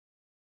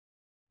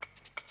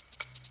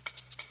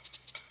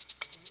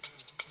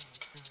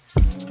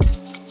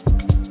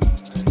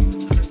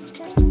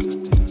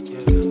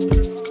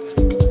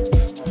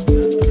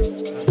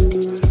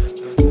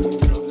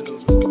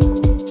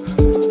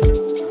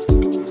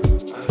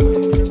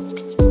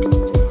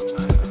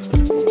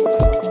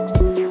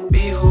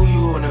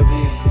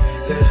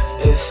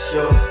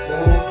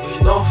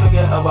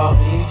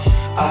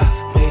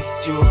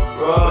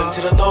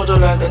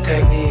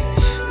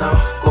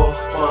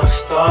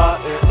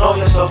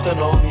both don't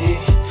know me.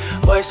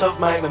 Voice of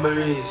my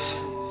memories.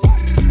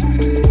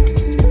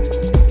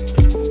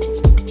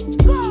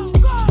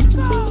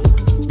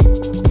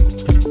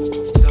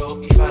 Still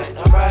be fine,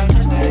 alright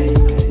today.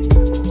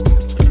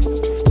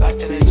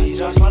 Bad energy,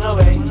 just run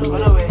away,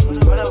 run away,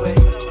 run away, run away.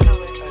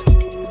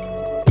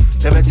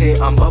 Levitate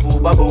and bubble,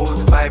 bubble.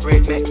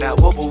 Vibrate, make that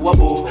wobble,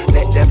 wobble.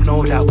 Let them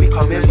know that we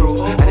coming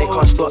through, and they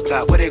can't stop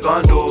that. What they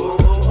gon' do?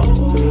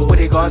 What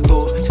they gon'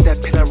 do?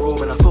 Step in a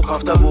room and I feel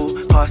comfortable.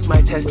 Pass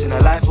my test in a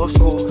life of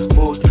school.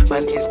 Mood,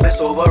 man, it's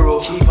best overall.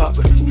 Keep up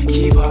with me,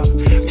 keep up.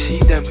 We see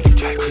them when they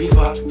try creep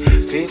up.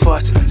 Think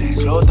fast and then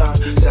slow down.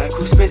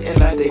 Cycle spinning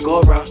like they go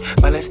round.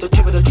 Balance the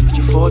trip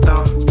you fall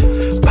down.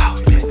 Bow,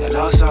 you make the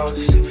loud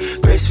sounds.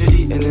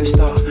 Gracefully in the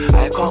star.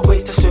 I can't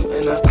wait to swim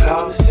in the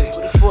clouds.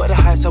 Would've thought of the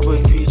heights I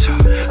wouldn't reach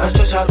out. I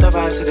stretch out the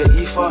vibe to the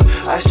ether.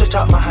 I stretch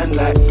out my hand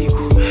like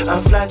eagle.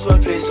 And fly to a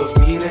place of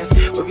meaning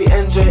where we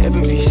enjoy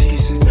every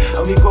season.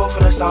 And we grow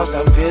from the sounds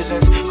and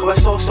visions.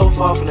 Cause we're so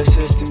far from the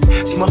system.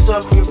 See my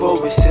circle, we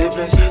roll with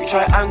siblings. We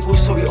try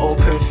angles so we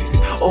open things.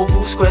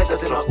 Oval squares that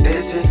they're not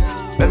edges.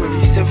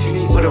 Memory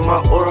symphony within my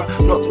aura.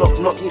 Knock, knock,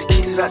 knock, need the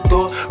keys to that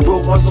door.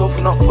 Real ones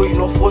open up for you,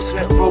 no forcing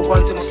it. Real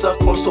ones in the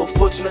circle, I'm so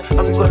fortunate.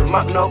 And we got the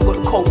map now, got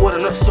the cold water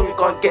nuts. So we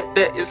can't get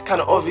there, it's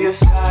kinda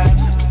obvious.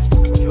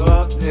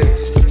 Your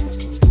place,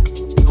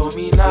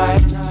 stormy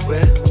nights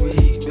where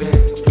we've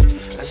been.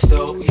 And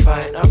still we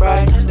find a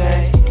brighter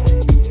day.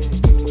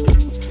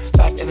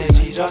 Bad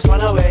energy, just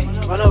run away,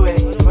 run away,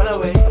 run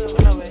away,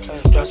 run away.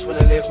 Just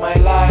wanna live my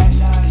life,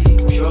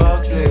 deep your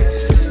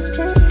bliss.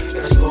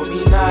 In a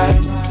stormy night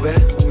where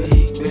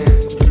we've been.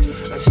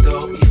 And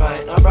still we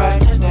find a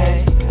brighter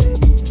day.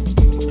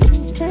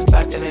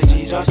 Bad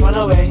energy, just run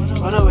away,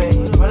 run away,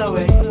 run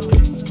away.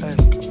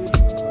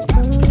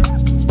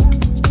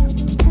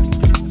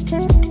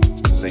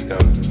 They go,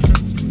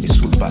 it's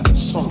all about the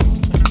song,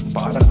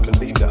 but I don't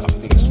believe that. I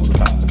think it's all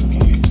about the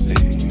music.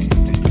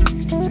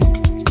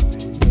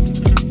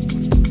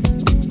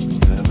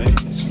 You know what I mean?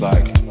 It's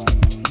like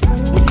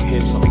when you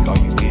hear something, are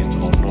you in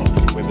or not?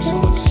 Whether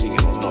someone's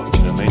singing or not, do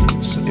you know what I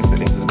mean? So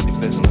if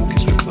there's an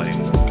orchestra playing,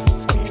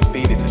 are you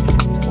feeling it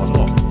or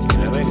not? You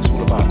know what I mean? It's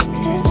all about the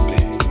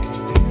music.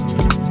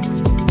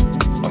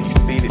 Are you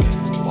feeling it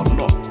or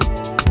not?